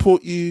going to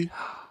support you,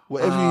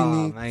 whatever you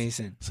need.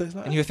 Amazing. So it's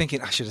like, and you were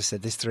thinking, I should have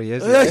said this 3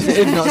 years ago,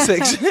 if not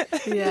 6.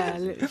 Yeah,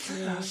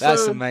 literally.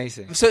 That's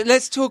amazing. So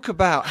let's talk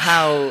about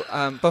how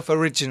Buff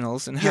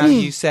Originals and how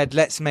you said,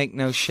 let's make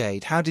no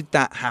shade. How did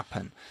that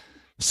happen?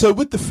 So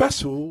with the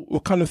festival, we're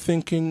kind of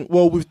thinking,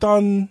 well, we've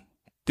done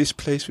this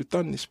place, we've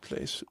done this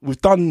place. We've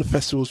done the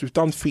festivals, we've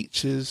done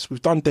features,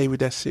 we've done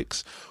David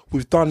Essex,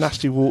 we've done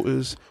Ashley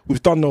Waters,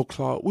 we've done Noel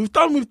Clarke, we've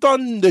done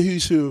the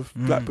who's who of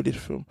Black British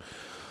film.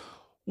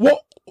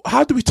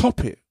 How do we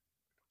top it?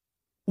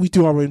 We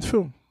do our own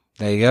film.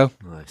 There you go.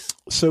 Nice.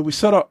 So we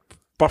set up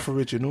Buff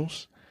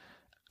Originals,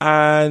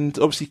 and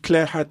obviously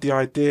Claire had the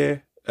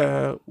idea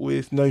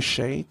with No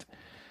Shade.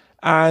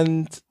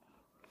 And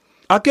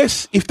I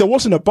guess if there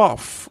wasn't a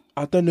Buff,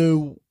 I don't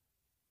know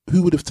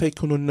who would have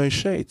taken on No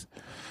Shade.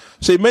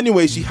 So in many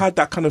ways, you had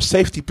that kind of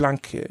safety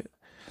blanket.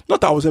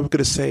 Not that I was ever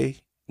going to say,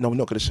 no, we're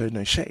not going to show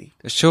No Shade.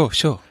 Sure.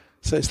 So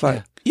it's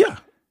like, yeah.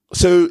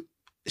 So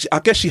I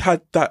guess she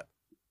had that.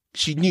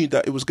 She knew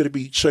that it was going to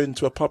be shown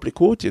to a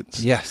public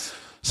audience. Yes.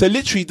 So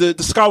literally the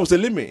sky was the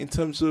limit in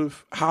terms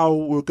of how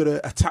we're going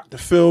to attack the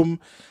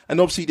film. And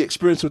obviously the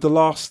experience of the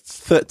last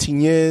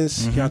 13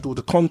 years, you had all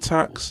the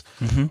contacts,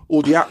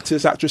 all the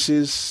actors,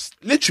 actresses.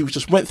 Literally we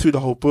just went through the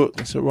whole book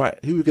and said,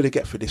 right, who are we going to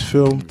get for this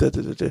film?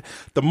 The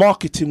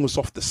marketing was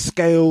off the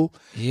scale.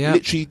 Yeah.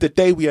 Literally the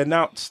day we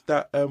announced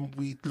that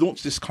we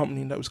launched this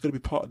company that was going to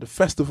be part of the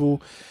festival,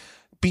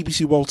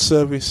 BBC World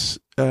Service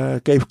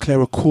gave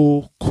Claire a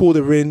call, called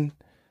her in,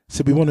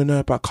 said, we want to know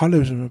about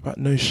colorism, about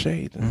No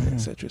Shade, et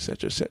cetera, et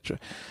cetera, et cetera.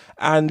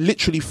 And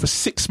literally for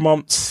 6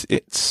 months,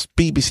 it's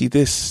BBC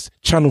this,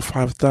 Channel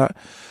 5 that.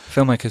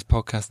 Filmmakers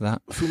podcast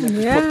that. Filmmakers podcast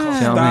You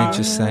know what that. I mean?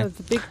 Just say.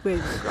 The big win.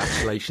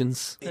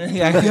 Congratulations.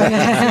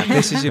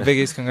 This is your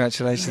biggest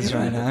congratulations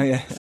right now,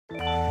 yeah.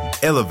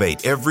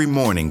 Elevate every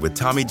morning with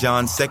Tommy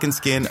John's Second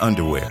Skin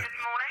underwear.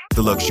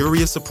 The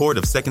luxurious support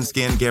of Second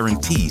Skin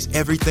guarantees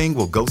everything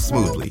will go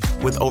smoothly.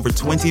 With over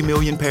 20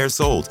 million pairs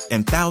sold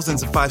and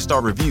thousands of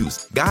 5-star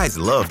reviews, guys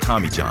love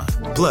Tommy John.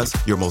 Plus,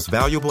 your most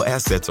valuable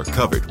assets are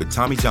covered with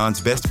Tommy John's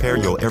best pair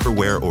you'll ever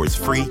wear or its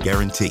free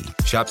guarantee.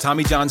 Shop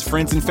Tommy John's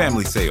Friends and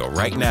Family Sale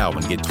right now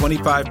and get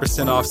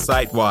 25% off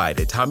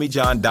site-wide at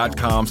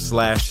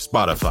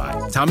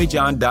TommyJohn.com/Spotify.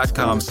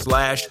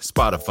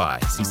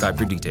 TommyJohn.com/Spotify. See site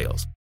for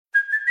details.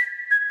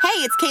 Hey,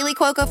 it's Kaylee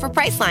Cuoco for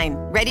Priceline.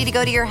 Ready to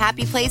go to your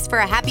happy place for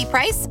a happy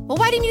price? Well,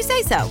 why didn't you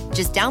say so?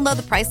 Just download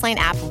the Priceline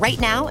app right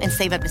now and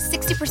save up to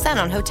 60%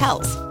 on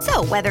hotels.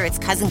 So whether it's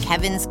Cousin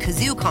Kevin's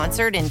Kazoo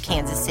Concert in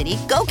Kansas City,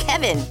 go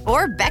Kevin,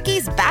 or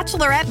Becky's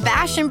Bachelorette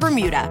Bash in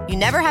Bermuda, you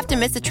never have to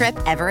miss a trip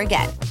ever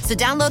again. So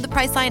download the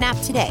Priceline app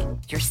today.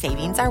 Your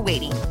savings are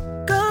waiting.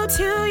 Go to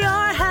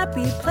your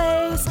happy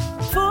place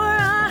for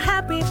a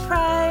happy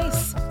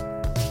price.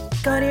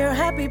 Go to your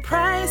happy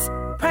price,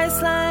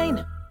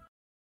 Priceline.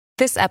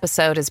 This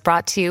episode is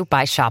brought to you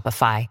by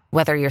Shopify.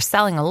 Whether you're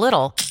selling a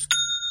little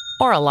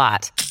or a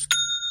lot,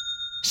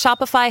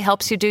 Shopify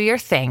helps you do your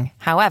thing,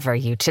 however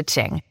you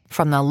cha-ching.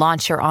 From the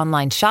launch your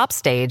online shop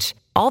stage,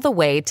 all the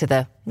way to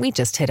the we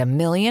just hit 1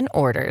 million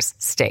orders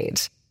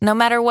stage. No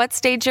matter what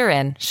stage you're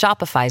in,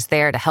 Shopify's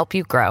there to help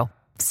you grow.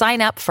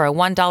 Sign up for a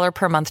 $1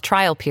 per month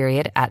trial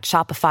period at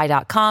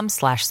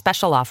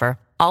shopify.com/special offer,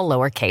 all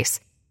lowercase.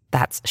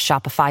 That's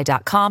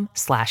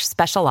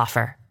shopify.com/special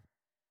offer.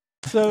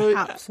 So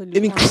Absolutely.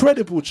 an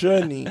incredible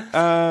journey.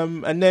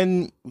 And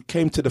then we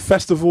came to the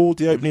festival,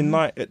 the opening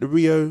night at the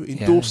Rio in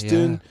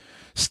Dalston.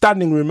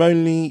 Standing room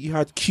only. You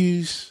had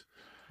queues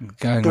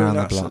Going around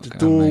the block. the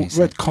door,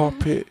 Amazing. red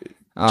carpet.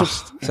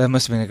 So it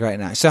must have been a great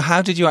night. So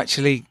how did you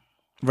actually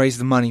raise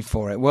the money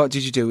for it? What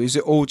did you do? Is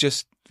it all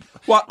just...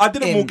 Well, I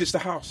didn't mortgage the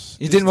house.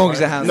 You didn't mortgage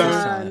the house?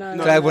 No.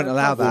 Claire wouldn't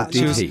allow that.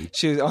 She was,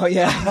 oh,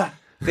 yeah.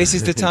 This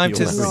is the time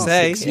to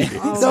say.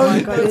 Oh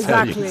my God,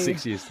 exactly.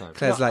 6 years' time.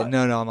 Claire's like,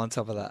 no, I'm on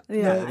top of that.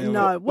 Yeah,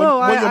 no.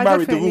 Well, when you're I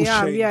married, the definitely rules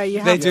am. change. Yeah, you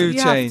have They to. do You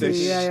change. have to.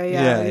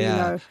 Yeah. You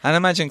know. And I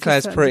imagine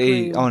Claire's certain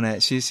pretty degree. on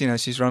it.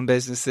 She's run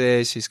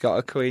businesses. She's got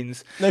a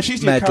Queen's No, she's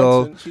the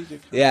medal. accountant. She's the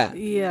accountant. Yeah.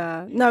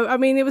 Yeah. No, I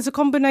mean, it was a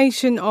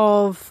combination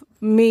of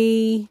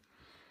me,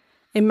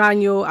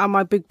 Emmanuel, and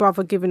my big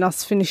brother giving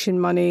us finishing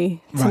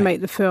money to Right.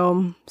 make the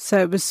film. So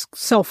it was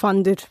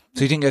self-funded.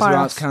 So you didn't go by to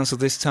us. Arts Council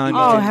this time? Oh,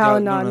 You didn't hell go-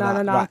 no. none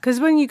of that? Right.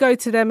 Because when you go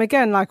to them,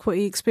 again, like what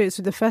you experienced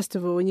with the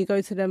festival, when you go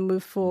to them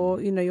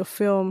for, your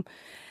film,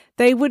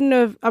 they wouldn't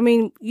have. I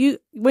mean,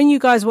 when you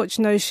guys watch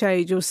No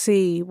Shade, you'll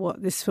see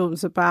what this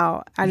film's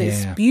about, and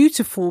it's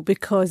beautiful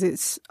because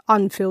it's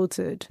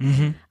unfiltered.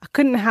 I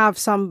couldn't have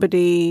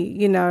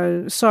somebody,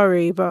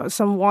 sorry, but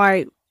some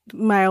white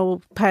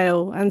male,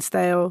 pale and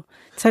stale,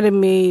 telling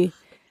me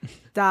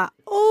that,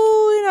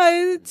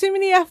 too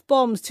many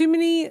F-bombs, too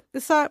many.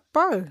 It's like,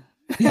 bro.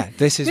 Yeah,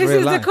 this is this real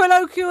is life. the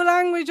colloquial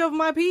language of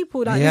my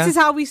people. This is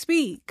how we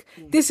speak.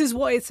 This is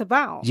what it's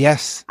about.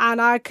 Yes.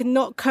 And I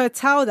cannot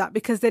curtail that,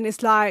 because then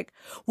it's like,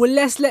 well,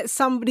 let's let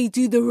somebody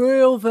do the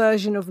real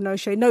version of No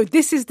Shade. No,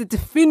 this is the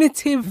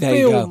definitive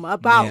film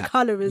about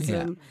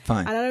colorism. Yeah.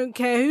 Fine. And I don't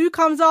care who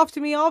comes after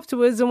me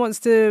afterwards and wants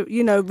to,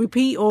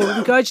 repeat or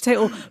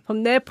regurgitate, or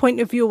from their point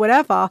of view or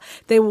whatever,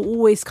 they will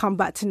always come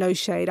back to No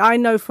Shade. I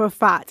know for a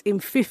fact in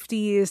 50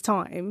 years'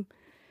 time,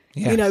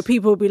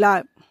 people will be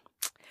like,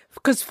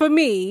 because for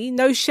me,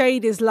 No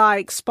Shade is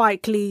like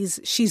Spike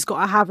Lee's She's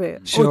Gotta Have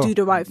It or Do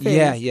the Right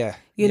Thing. Yeah.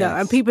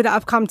 And people that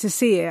have come to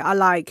see it are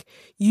like,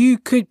 you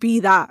could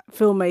be that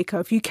filmmaker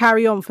if you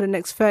carry on for the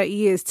next 30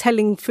 years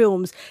telling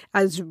films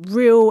as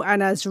real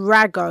and as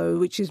rago,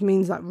 which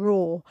means like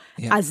raw,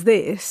 as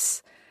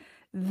this,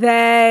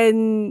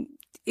 then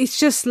it's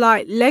just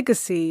like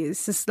legacy.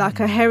 It's just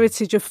like a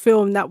heritage of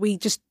film that we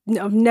just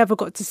have never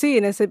got to see.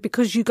 And I said,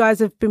 because you guys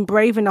have been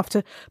brave enough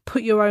to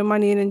put your own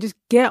money in and just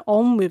get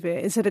on with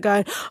it, instead of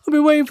going, I've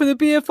been waiting for the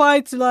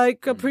BFI to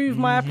like approve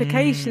my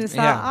application. It's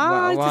like,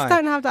 I just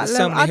don't have that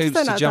level. I just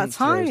don't have that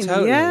time.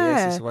 Totally.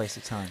 It's just a waste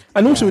of time.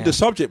 And also with the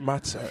subject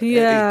matter,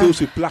 it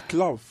deals with black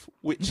love,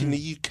 which in the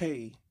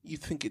UK, you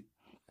think it.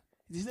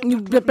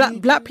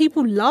 Black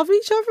people love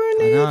each other in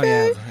the UK.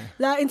 Yeah.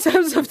 Like in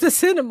terms of the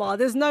cinema,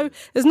 there's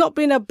not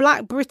been a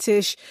black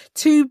British,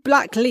 two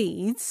black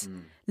leads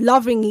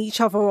loving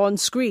each other on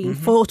screen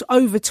for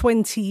over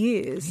 20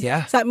 years.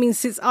 Yeah. So that means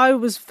since I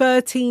was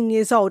 13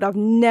 years old, I've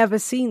never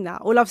seen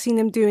that. All I've seen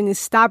them doing is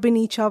stabbing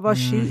each other,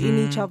 shooting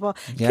each other,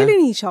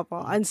 killing each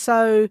other. And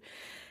so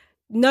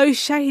No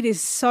Shade is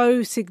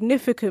so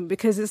significant,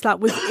 because it's like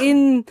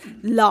within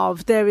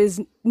love there is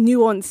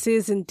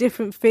nuances and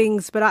different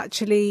things, but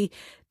actually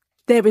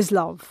there is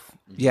love.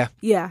 Yeah,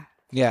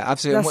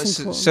 absolutely.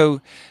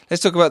 So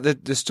let's talk about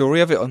the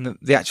story of it on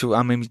the actual.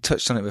 I mean, we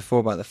touched on it before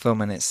about the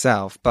film in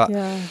itself, but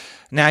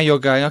now you're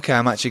going, okay,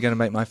 I'm actually going to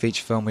make my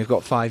feature film. We've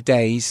got 5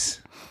 days.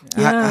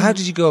 How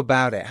did you go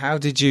about it? How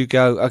did you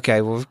go,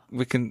 okay, well,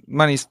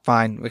 money's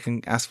fine, we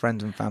can ask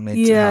friends and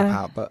family to help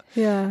out, but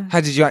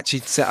how did you actually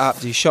set up?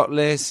 Do you shot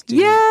list?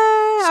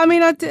 How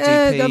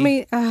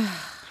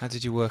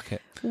did you work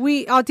it?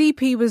 Our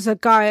DP was a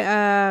guy,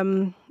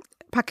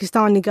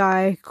 Pakistani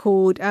guy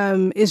called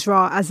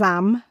Isra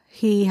Azam.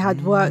 He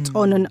had worked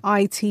on an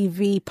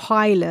ITV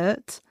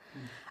pilot.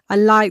 I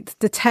liked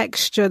the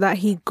texture that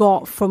he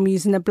got from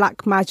using a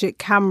Blackmagic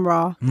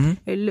camera.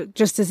 It looked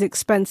just as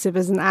expensive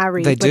as an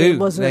Arri. It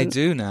wasn't. They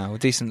do now.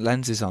 Decent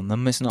lenses on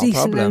them. It's not a problem.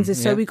 Decent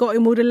lenses. So we got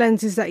him all the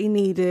lenses that he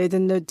needed,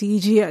 and the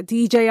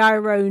DJI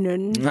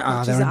Ronin. They're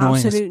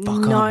annoying as fuck,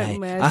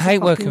 nightmare. I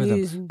hate working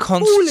with them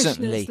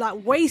constantly.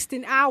 Like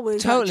wasting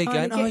hours. Totally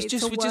like, going, we're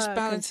just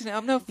balancing it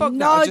up. No, fuck that.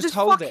 No, I'll just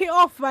hold fuck it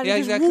off, man. Yeah,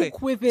 exactly. Just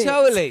walk with it.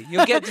 Totally.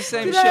 You'll get the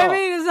same shot. What I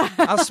mean?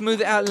 I'll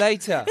smooth it out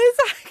later.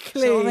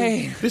 Exactly. So, I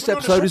mean, this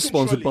episode is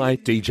sponsored by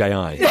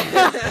DJI.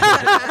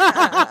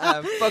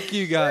 Fuck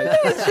you guys.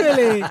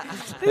 Literally.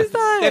 It's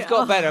like, they've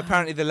got better.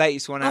 Apparently the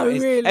latest one out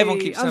is... Really? Everyone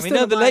keeps telling me,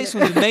 no, the latest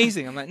one's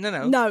amazing. I'm like,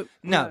 no.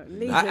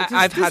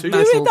 I've had do it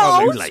the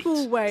old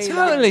school way.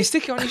 Totally.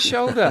 Stick it on your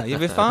shoulder. You'll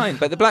be fine.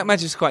 But the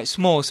Blackmagic's quite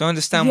small, so I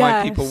understand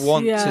why people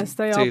want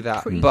to do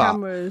that. Pretty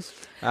cameras.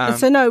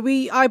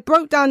 I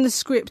broke down the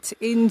script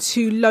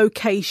into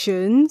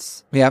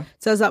locations. Yeah.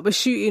 So I was like, we're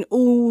shooting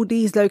all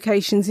these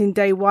locations in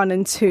day 1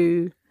 and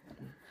 2,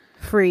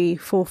 3,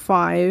 4,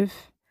 5.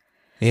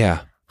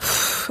 Yeah.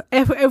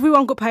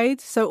 Everyone got paid,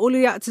 so all of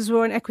the actors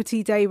were on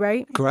equity day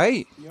rate.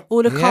 Great.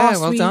 All the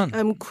cast,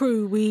 done.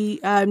 Crew, we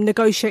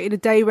negotiated a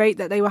day rate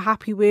that they were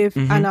happy with,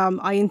 and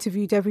I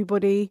interviewed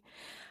everybody.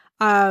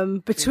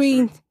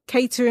 Between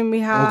catering we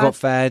had. All got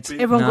fed.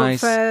 Everyone got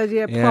fed,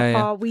 proper.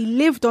 Yeah. We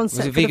lived on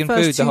set for the first 2 years. Was it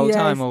vegan food the whole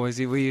time, or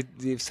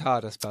it was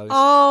hard, I suppose?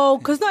 Oh,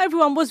 because not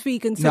everyone was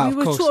vegan, so we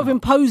were sort of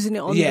imposing it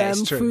on them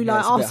through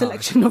like our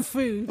selection of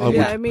food. You know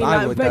what I mean?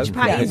 Like veg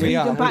patties,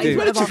 vegan patties,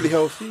 relatively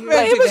healthy. We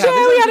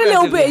had a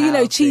little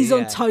bit, cheese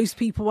on toast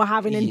people were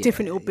having and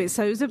different little bits.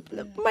 So it was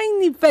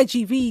mainly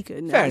veggie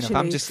vegan. Fair enough.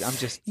 I'm just I'm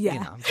just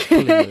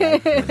pulling your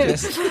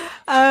leg.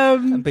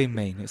 I'm being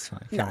mean. It's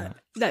fine.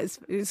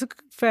 It's a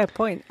fair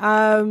point.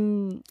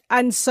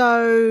 And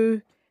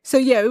so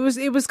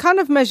it was kind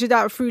of measured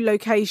out through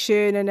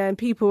location, and then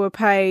people were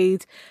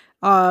paid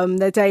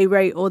their day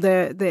rate or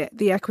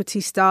the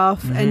equity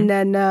stuff, and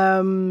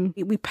then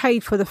we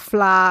paid for the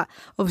flat.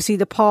 Obviously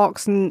the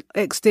parks and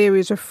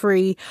exteriors were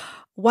free.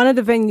 One of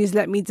the venues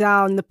let me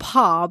down. The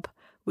pub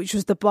which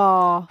was the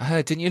bar. I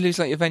heard, didn't you lose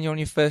like your venue on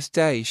your first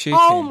day shooting?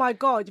 Oh my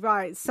God,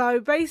 right. So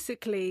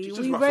basically,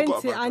 we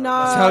rented. I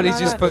know. Totally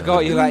just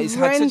forgot. You're like, it's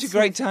had such a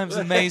great time. It's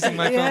amazing.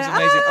 My film's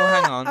amazing. Oh,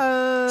 hang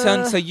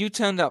on. So you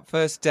turned up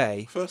first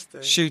day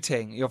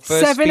shooting your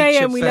first 7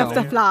 a.m. we film.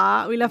 left the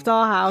flat. We left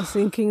our house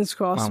in King's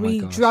Cross.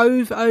 We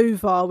drove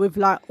over with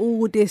like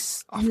all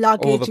this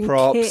luggage, all the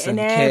props kit and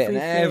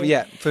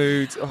everything.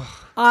 Food. Oh.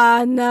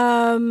 And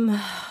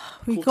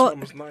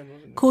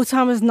call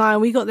time was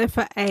 9. We got there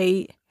for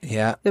 8.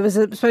 Yeah. There was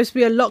supposed to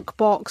be a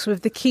lockbox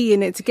with the key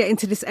in it to get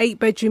into this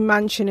 8-bedroom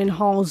mansion in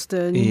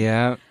Harlesden.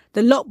 Yeah. The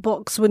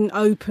lockbox wouldn't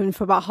open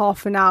for about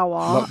half an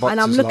hour.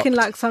 And I'm looking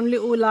like some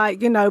little, like,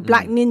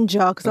 black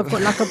ninja because I've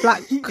got like a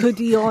black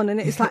hoodie on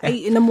and it's like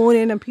 8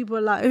 a.m. and people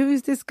are like, who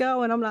is this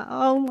girl? And I'm like,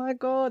 oh my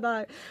God,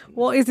 like,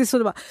 what is this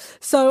all about?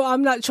 So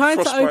I'm like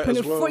trying to open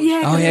it. Well.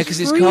 Because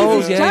it's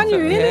cold. It's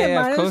January, isn't it,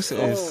 man? Of course it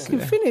is.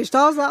 Finished.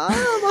 I was like,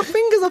 my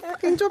fingers are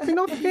fucking dropping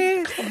off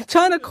here.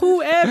 Trying to call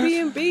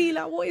Airbnb,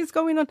 like, what is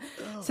going on?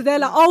 So they're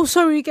like, oh,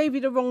 sorry, we gave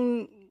you the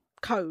wrong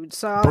code.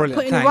 So I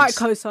put in the right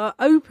code. So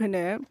I open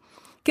it.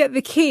 Get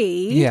the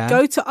key,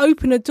 go to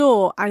open a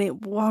door, and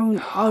it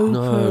won't open.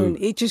 No.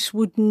 It just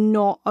would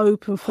not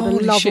open for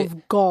the love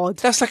of God.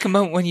 That's like a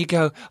moment when you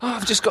go,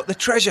 I've just got the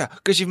treasure,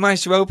 because you've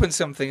managed to open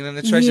something, and then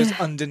the treasure's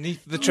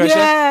underneath the treasure.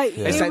 Yeah,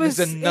 it's like there's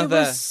another it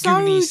was so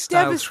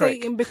Goonies-style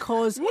trick.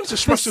 Because you wanted to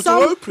smash the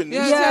door open. We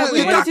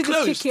wanted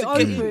to kick it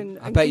open.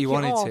 I bet you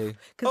wanted to.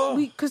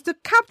 Because the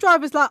cab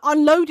driver's like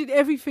unloaded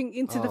everything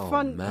into the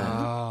front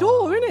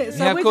door, innit?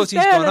 So of course,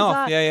 he's gone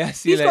off. Like,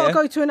 he's got to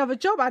go to another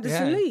job,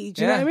 Addison Lee.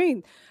 Do you know what I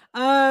mean?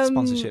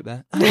 Sponsorship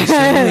there.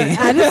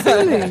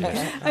 Absolutely.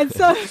 And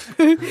so,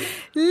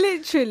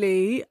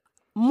 literally,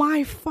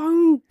 my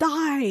phone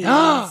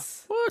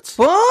dies. What?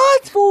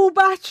 Full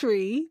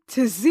battery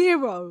to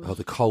 0. Oh,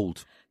 the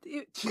cold.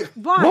 Right.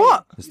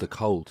 What? It's the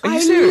cold. Are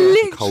you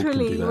serious? I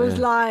literally was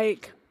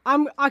like,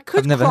 I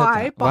could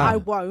cry, but I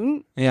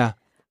won't. Yeah.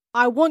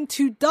 I want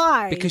to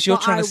die. Because you're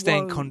trying to stay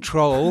in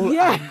control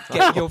and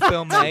get your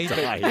film made.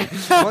 I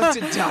want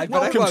to die,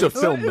 but welcome to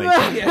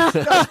filmmaking.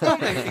 That's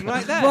filmmaking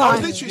right there. I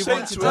was literally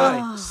saying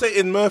to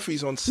Satan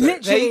Murphy's on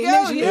set.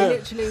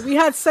 Literally. We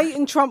had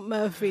Satan Trump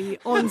Murphy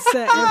on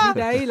set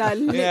every day, like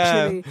literally.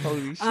 Yeah.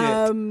 Holy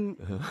shit.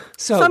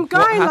 So some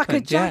guy in like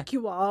a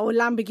Jaguar or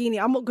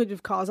Lamborghini. I'm not good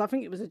with cars. I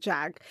think it was a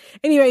Jag.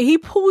 Anyway, he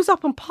pulls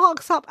up and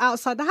parks up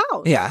outside the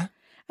house. Yeah.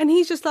 And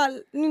he's just like,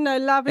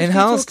 lavishly in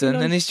Harlesden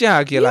and his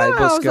Jag, you're like,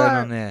 what's going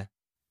on there?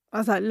 I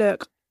was like,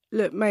 look,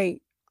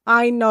 mate,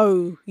 I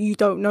know you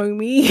don't know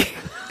me.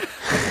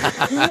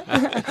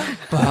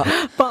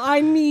 but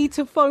I need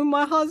to phone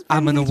my husband.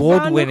 I'm an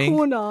award-winning.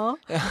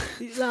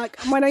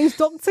 Like, my name's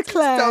Dr.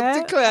 Clare.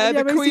 Dr. Clare,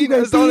 the Queen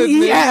has honoured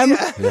me. I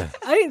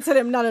didn't tell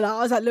him none of that. I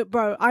was like, look,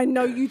 bro, I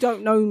know you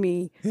don't know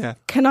me. Yeah.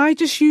 Can I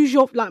just use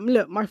your, like,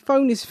 look, my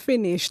phone is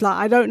finished. Like,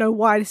 I don't know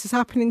why this is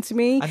happening to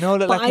me. I know I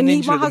look like I a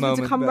need ninja my at the husband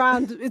moment, to come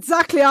round.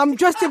 Exactly. I'm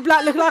dressed in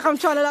black, looking like I'm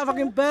trying to like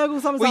fucking burgle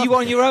something. Were you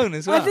on your own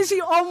as well? I was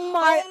literally on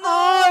my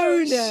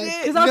own.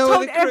 Because I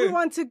told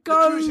everyone to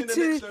go to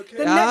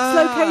the next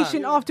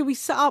location after we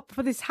set up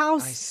for this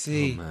house. I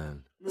see. Oh,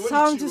 man. So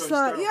I'm just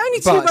like, only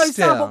 2 rows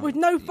down, but with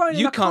no phone.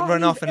 You can't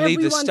run off and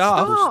leave the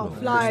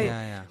staff. Like,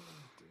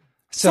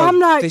 So I'm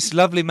like, this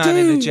lovely man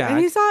in the Jag. And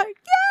he's like,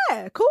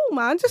 yeah, cool,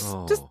 man. Just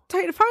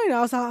take the phone.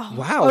 I was like,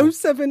 wow.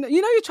 07.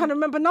 You know, you're trying to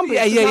remember numbers.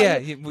 Yeah.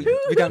 Like,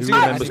 we don't do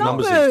remember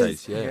numbers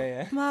these days.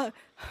 Yeah. I'm like,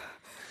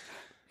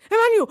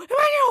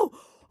 Emmanuel.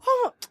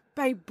 Oh,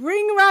 babe,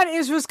 bring around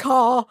Israel's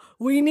car.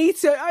 We need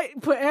to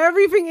put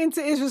everything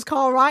into Israel's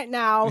car right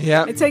now.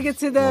 Yeah. And take it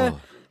to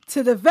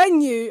the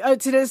venue,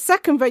 to the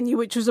second venue,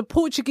 which was a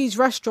Portuguese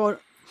restaurant,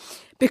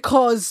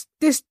 because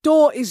this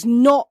door is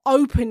not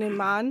opening,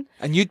 man.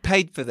 And you'd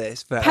paid for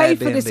this for Paid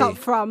Airbnb. for this up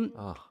front.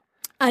 Oh.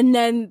 And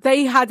then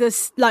they had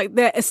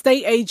their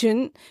estate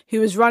agent who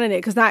was running it,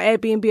 because now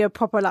Airbnb are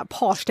proper like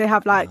posh. They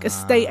have like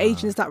estate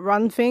agents that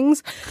run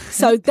things.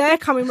 So they're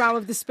coming around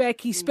with the spare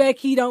key. Spare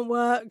key don't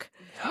work.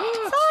 So I'm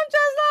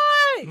just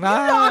like, you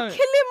are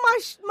killing my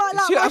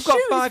I've got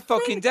 5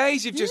 fucking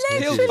days. You've just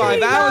killed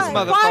 5 hours,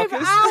 motherfuckers. 5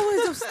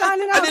 hours of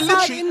standing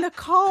outside in the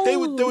cold. They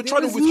were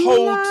trying to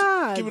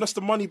withhold giving us the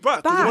money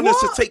back. They wanted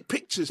us to take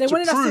pictures to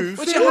prove.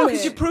 How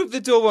could you prove the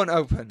door won't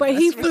open? But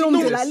he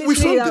filmed it. Like,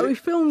 literally, we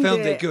filmed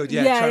it. Good,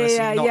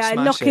 yeah.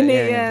 Knocking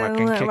it,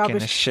 kicking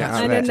the shit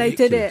out and then they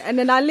did it. And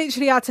then I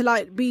literally had to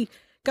like be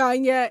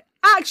going,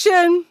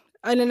 action.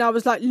 And then I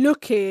was like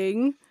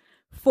looking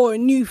for a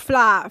new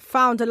flat,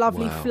 found a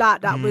lovely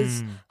flat that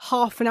was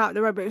half an hour up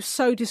the road, but it was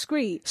so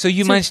discreet. So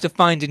you managed to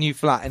find a new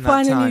flat in that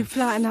time? Find a new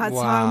flat in that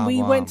time.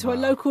 We went to a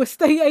local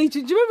estate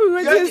agent. Do you remember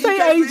we went to an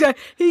estate agent?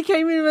 He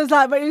came in and was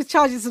like, but he was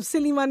charging some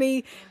silly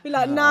money. We're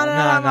like,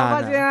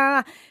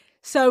 no.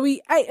 So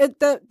we ate at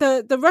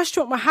the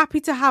restaurant were happy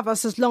to have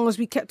us as long as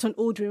we kept on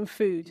ordering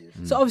food.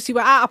 So obviously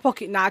we're out of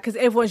pocket now because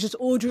everyone's just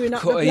ordering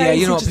up the place. Yeah,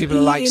 you know what people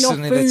are like,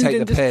 suddenly they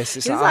take the piss.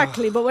 It's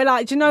exactly, but we're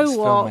like, do you know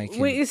what?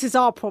 This is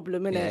our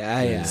problem, isn't it?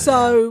 Yeah.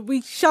 So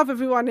we shove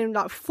everyone in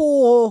like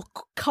 4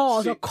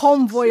 cars, a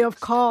convoy of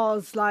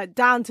cars, like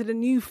down to the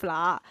new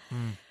flat.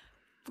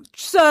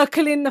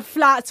 Circling the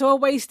flat, so we're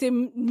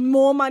wasting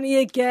more money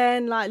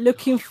again, like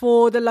looking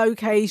for the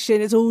location.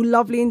 It's all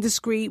lovely and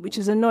discreet, which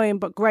is annoying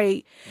but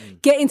great.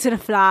 Get into the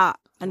flat,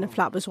 and the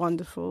flat was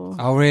wonderful.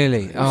 Oh,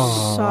 really?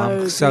 Oh,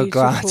 I'm so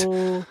glad.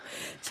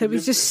 So we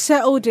just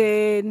settled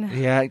in.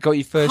 Yeah, got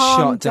your first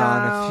shot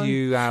down a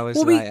few hours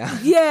later.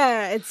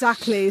 Yeah,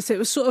 exactly. So it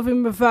was sort of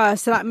in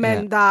reverse. So that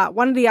meant that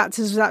one of the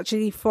actors was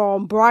actually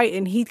from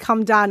Brighton. He'd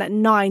come down at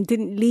 9,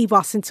 didn't leave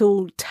us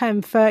until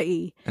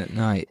 10:30 at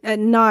night.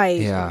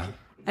 Yeah.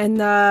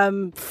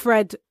 And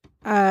Fred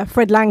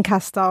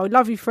Lancaster,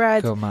 love you,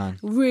 Fred. Good man.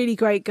 Really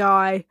great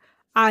guy.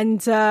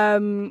 And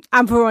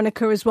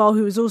Veronica as well,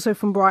 who was also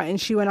from Brighton.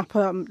 She went up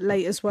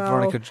late as well.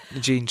 Veronica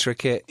Jean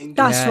Trickett.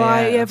 That's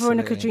right. Yeah,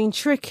 Veronica Jean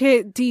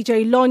Trickett.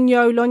 DJ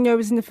Lonyo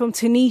was in the film.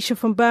 Tanisha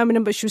from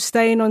Birmingham, but she was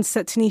staying on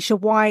set. Tanisha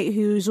White,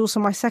 who's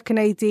also my second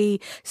AD,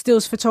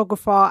 stills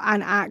photographer,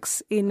 and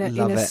acts in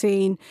a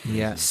scene.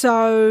 Yeah.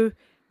 So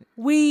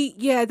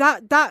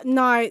that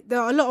night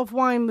a lot of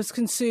wine was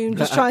consumed,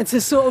 just trying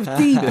to sort of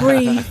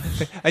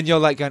debrief. And you're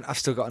like going, I've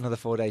still got another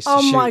 4 days to shoot.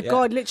 Oh my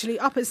God, literally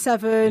up at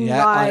 7,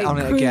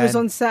 crew was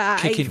on set at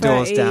 8:30. Kicking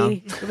doors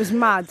down. It was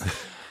mad.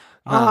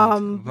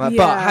 But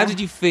how did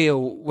you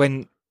feel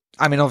when,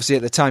 I mean, obviously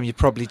at the time you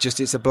probably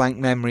it's a blank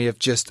memory of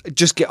just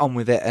get on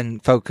with it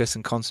and focus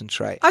and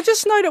concentrate. I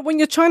just know that when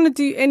you're trying to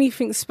do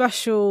anything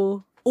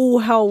special, all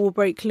hell will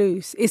break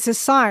loose. It's a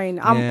sign.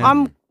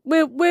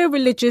 We're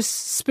religious,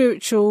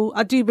 spiritual.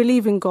 I do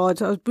believe in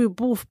God. We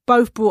were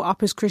both brought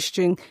up as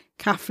Christian,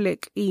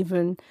 Catholic,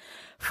 even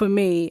for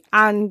me.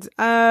 And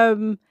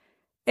you're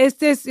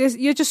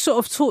just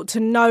sort of taught to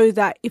know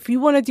that if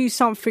you want to do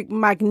something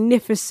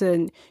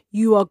magnificent,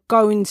 you are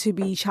going to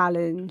be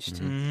challenged.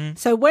 Mm-hmm.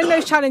 So when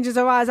those challenges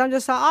arise, I'm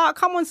just like,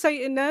 come on,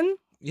 Satan, then.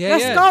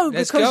 Let's go,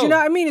 because you know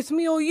what I mean, it's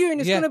me or you,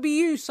 and it's gonna be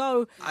you.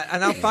 So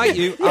and I'll fight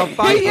you. I'll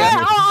fight you.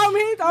 I'm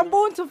here. I'm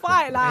born to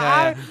fight.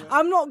 Like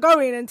I'm not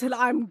going until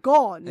I'm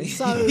gone.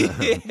 So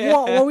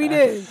what are we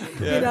doing?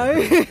 Yeah. You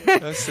know,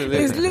 absolutely.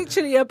 It's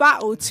literally a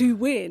battle to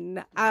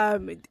win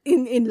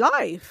in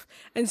life.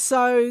 And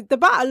so the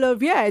battle of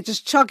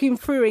just chugging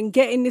through and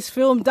getting this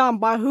film done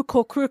by hook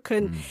or crook,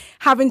 and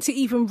having to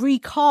even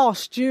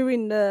recast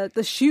during the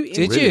shooting.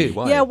 Did you?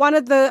 Why? Yeah, one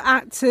of the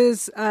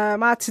actors, I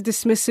had to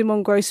dismiss him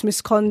on gross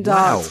misconduct.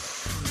 Wow.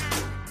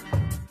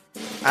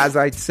 As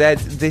I said,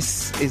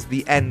 this is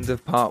the end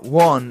of part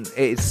 1.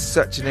 It is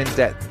such an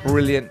in-depth,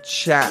 brilliant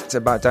chat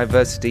about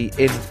diversity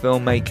in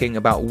filmmaking,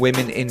 about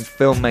women in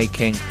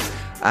filmmaking,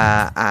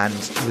 and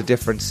the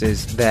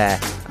differences there.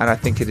 And I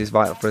think it is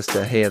vital for us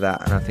to hear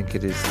that, and I think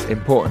it is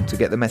important to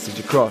get the message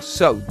across.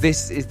 So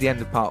this is the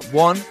end of part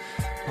 1.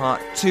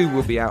 Part 2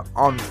 will be out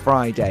on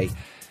Friday.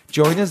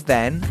 Join us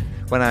then,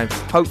 when I'm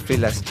hopefully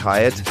less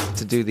tired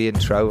to do the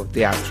intro or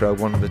the outro,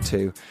 one of the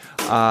two.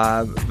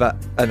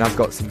 And I've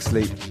got some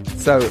sleep.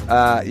 So,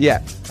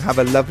 have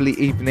a lovely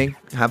evening.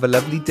 Have a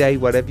lovely day,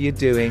 whatever you're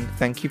doing.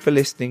 Thank you for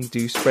listening.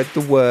 Do spread the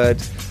word.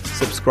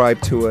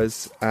 Subscribe to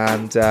us.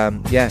 And,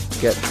 get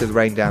to the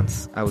rain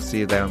dance. I will see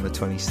you there on the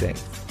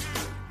 26th.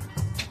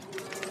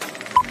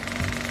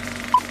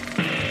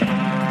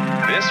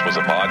 This was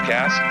a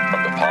podcast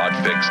from the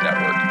Podfix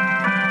Network.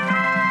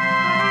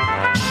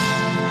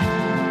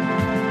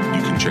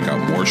 You can check out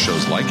more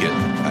shows like it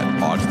at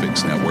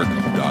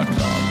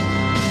podfixnetwork.com.